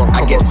wanna hum up.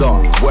 I get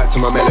dark, work to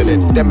my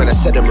melanin. Them men are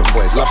sediment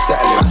boys, love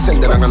settling.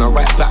 Send that I'm gonna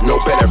write back, no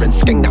bettering.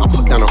 Skeng that I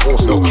put down a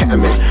horse, no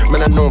ketamine.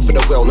 Man, I'm known for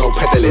the will, no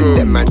peddling.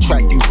 Them man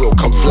tried, do will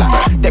come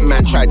flat. Them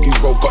man tried, do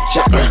roll, got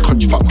jacked.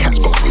 Country fuck cats,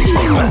 got boots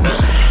from back.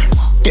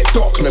 Get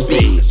dark on the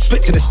beat.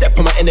 Split to the step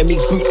of my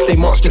enemies' boots, they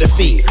march to the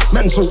feet.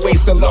 Man's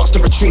always the last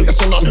to retreat. That's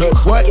an unheard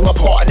word in my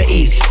part of the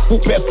east.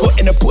 Walk barefoot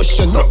in the bush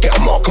and not get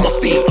a mark on my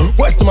feet.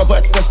 Worst of my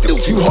verses are still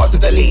too hard to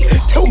delete.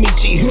 Tell me,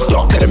 G, who's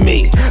darker than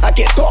me? I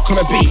get dark on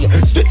the beat.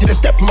 Split to the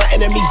step of my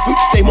enemies'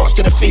 boots, they march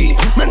to the feet.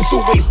 Man's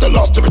always the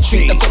last to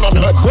retreat. That's an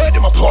unheard word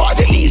in my part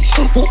of the east.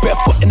 Walk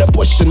barefoot in the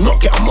bush and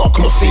not get a mark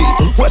on my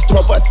feet. Worst of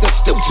my verses are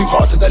still too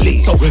hard to delete.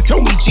 So tell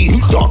me, G,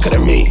 who's darker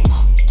than me?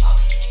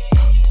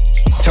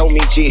 Tell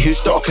me, G,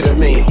 who's darker than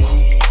me?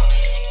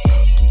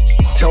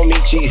 Tell me,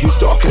 G, who's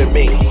darker than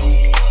me?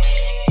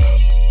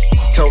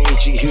 Tell me,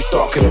 G, who's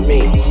darker than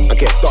me? I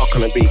get dark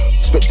on the beat.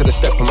 Spit to the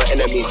step of my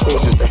enemies'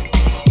 bruises.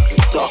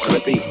 Dark on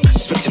the beat.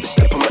 Spit to the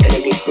step of my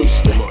enemies'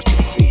 bruises. March to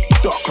the feet.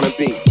 Dark on the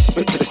beat.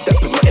 Spit to the step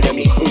of my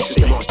enemies'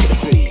 bruises. March to the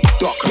feet.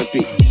 Dark on the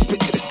beat.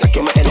 Spit to the step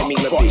of my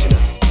enemies' bruises.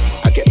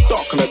 I get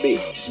dark on the beat.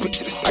 Spit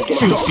to the step. I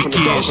get dark on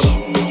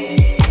the beat.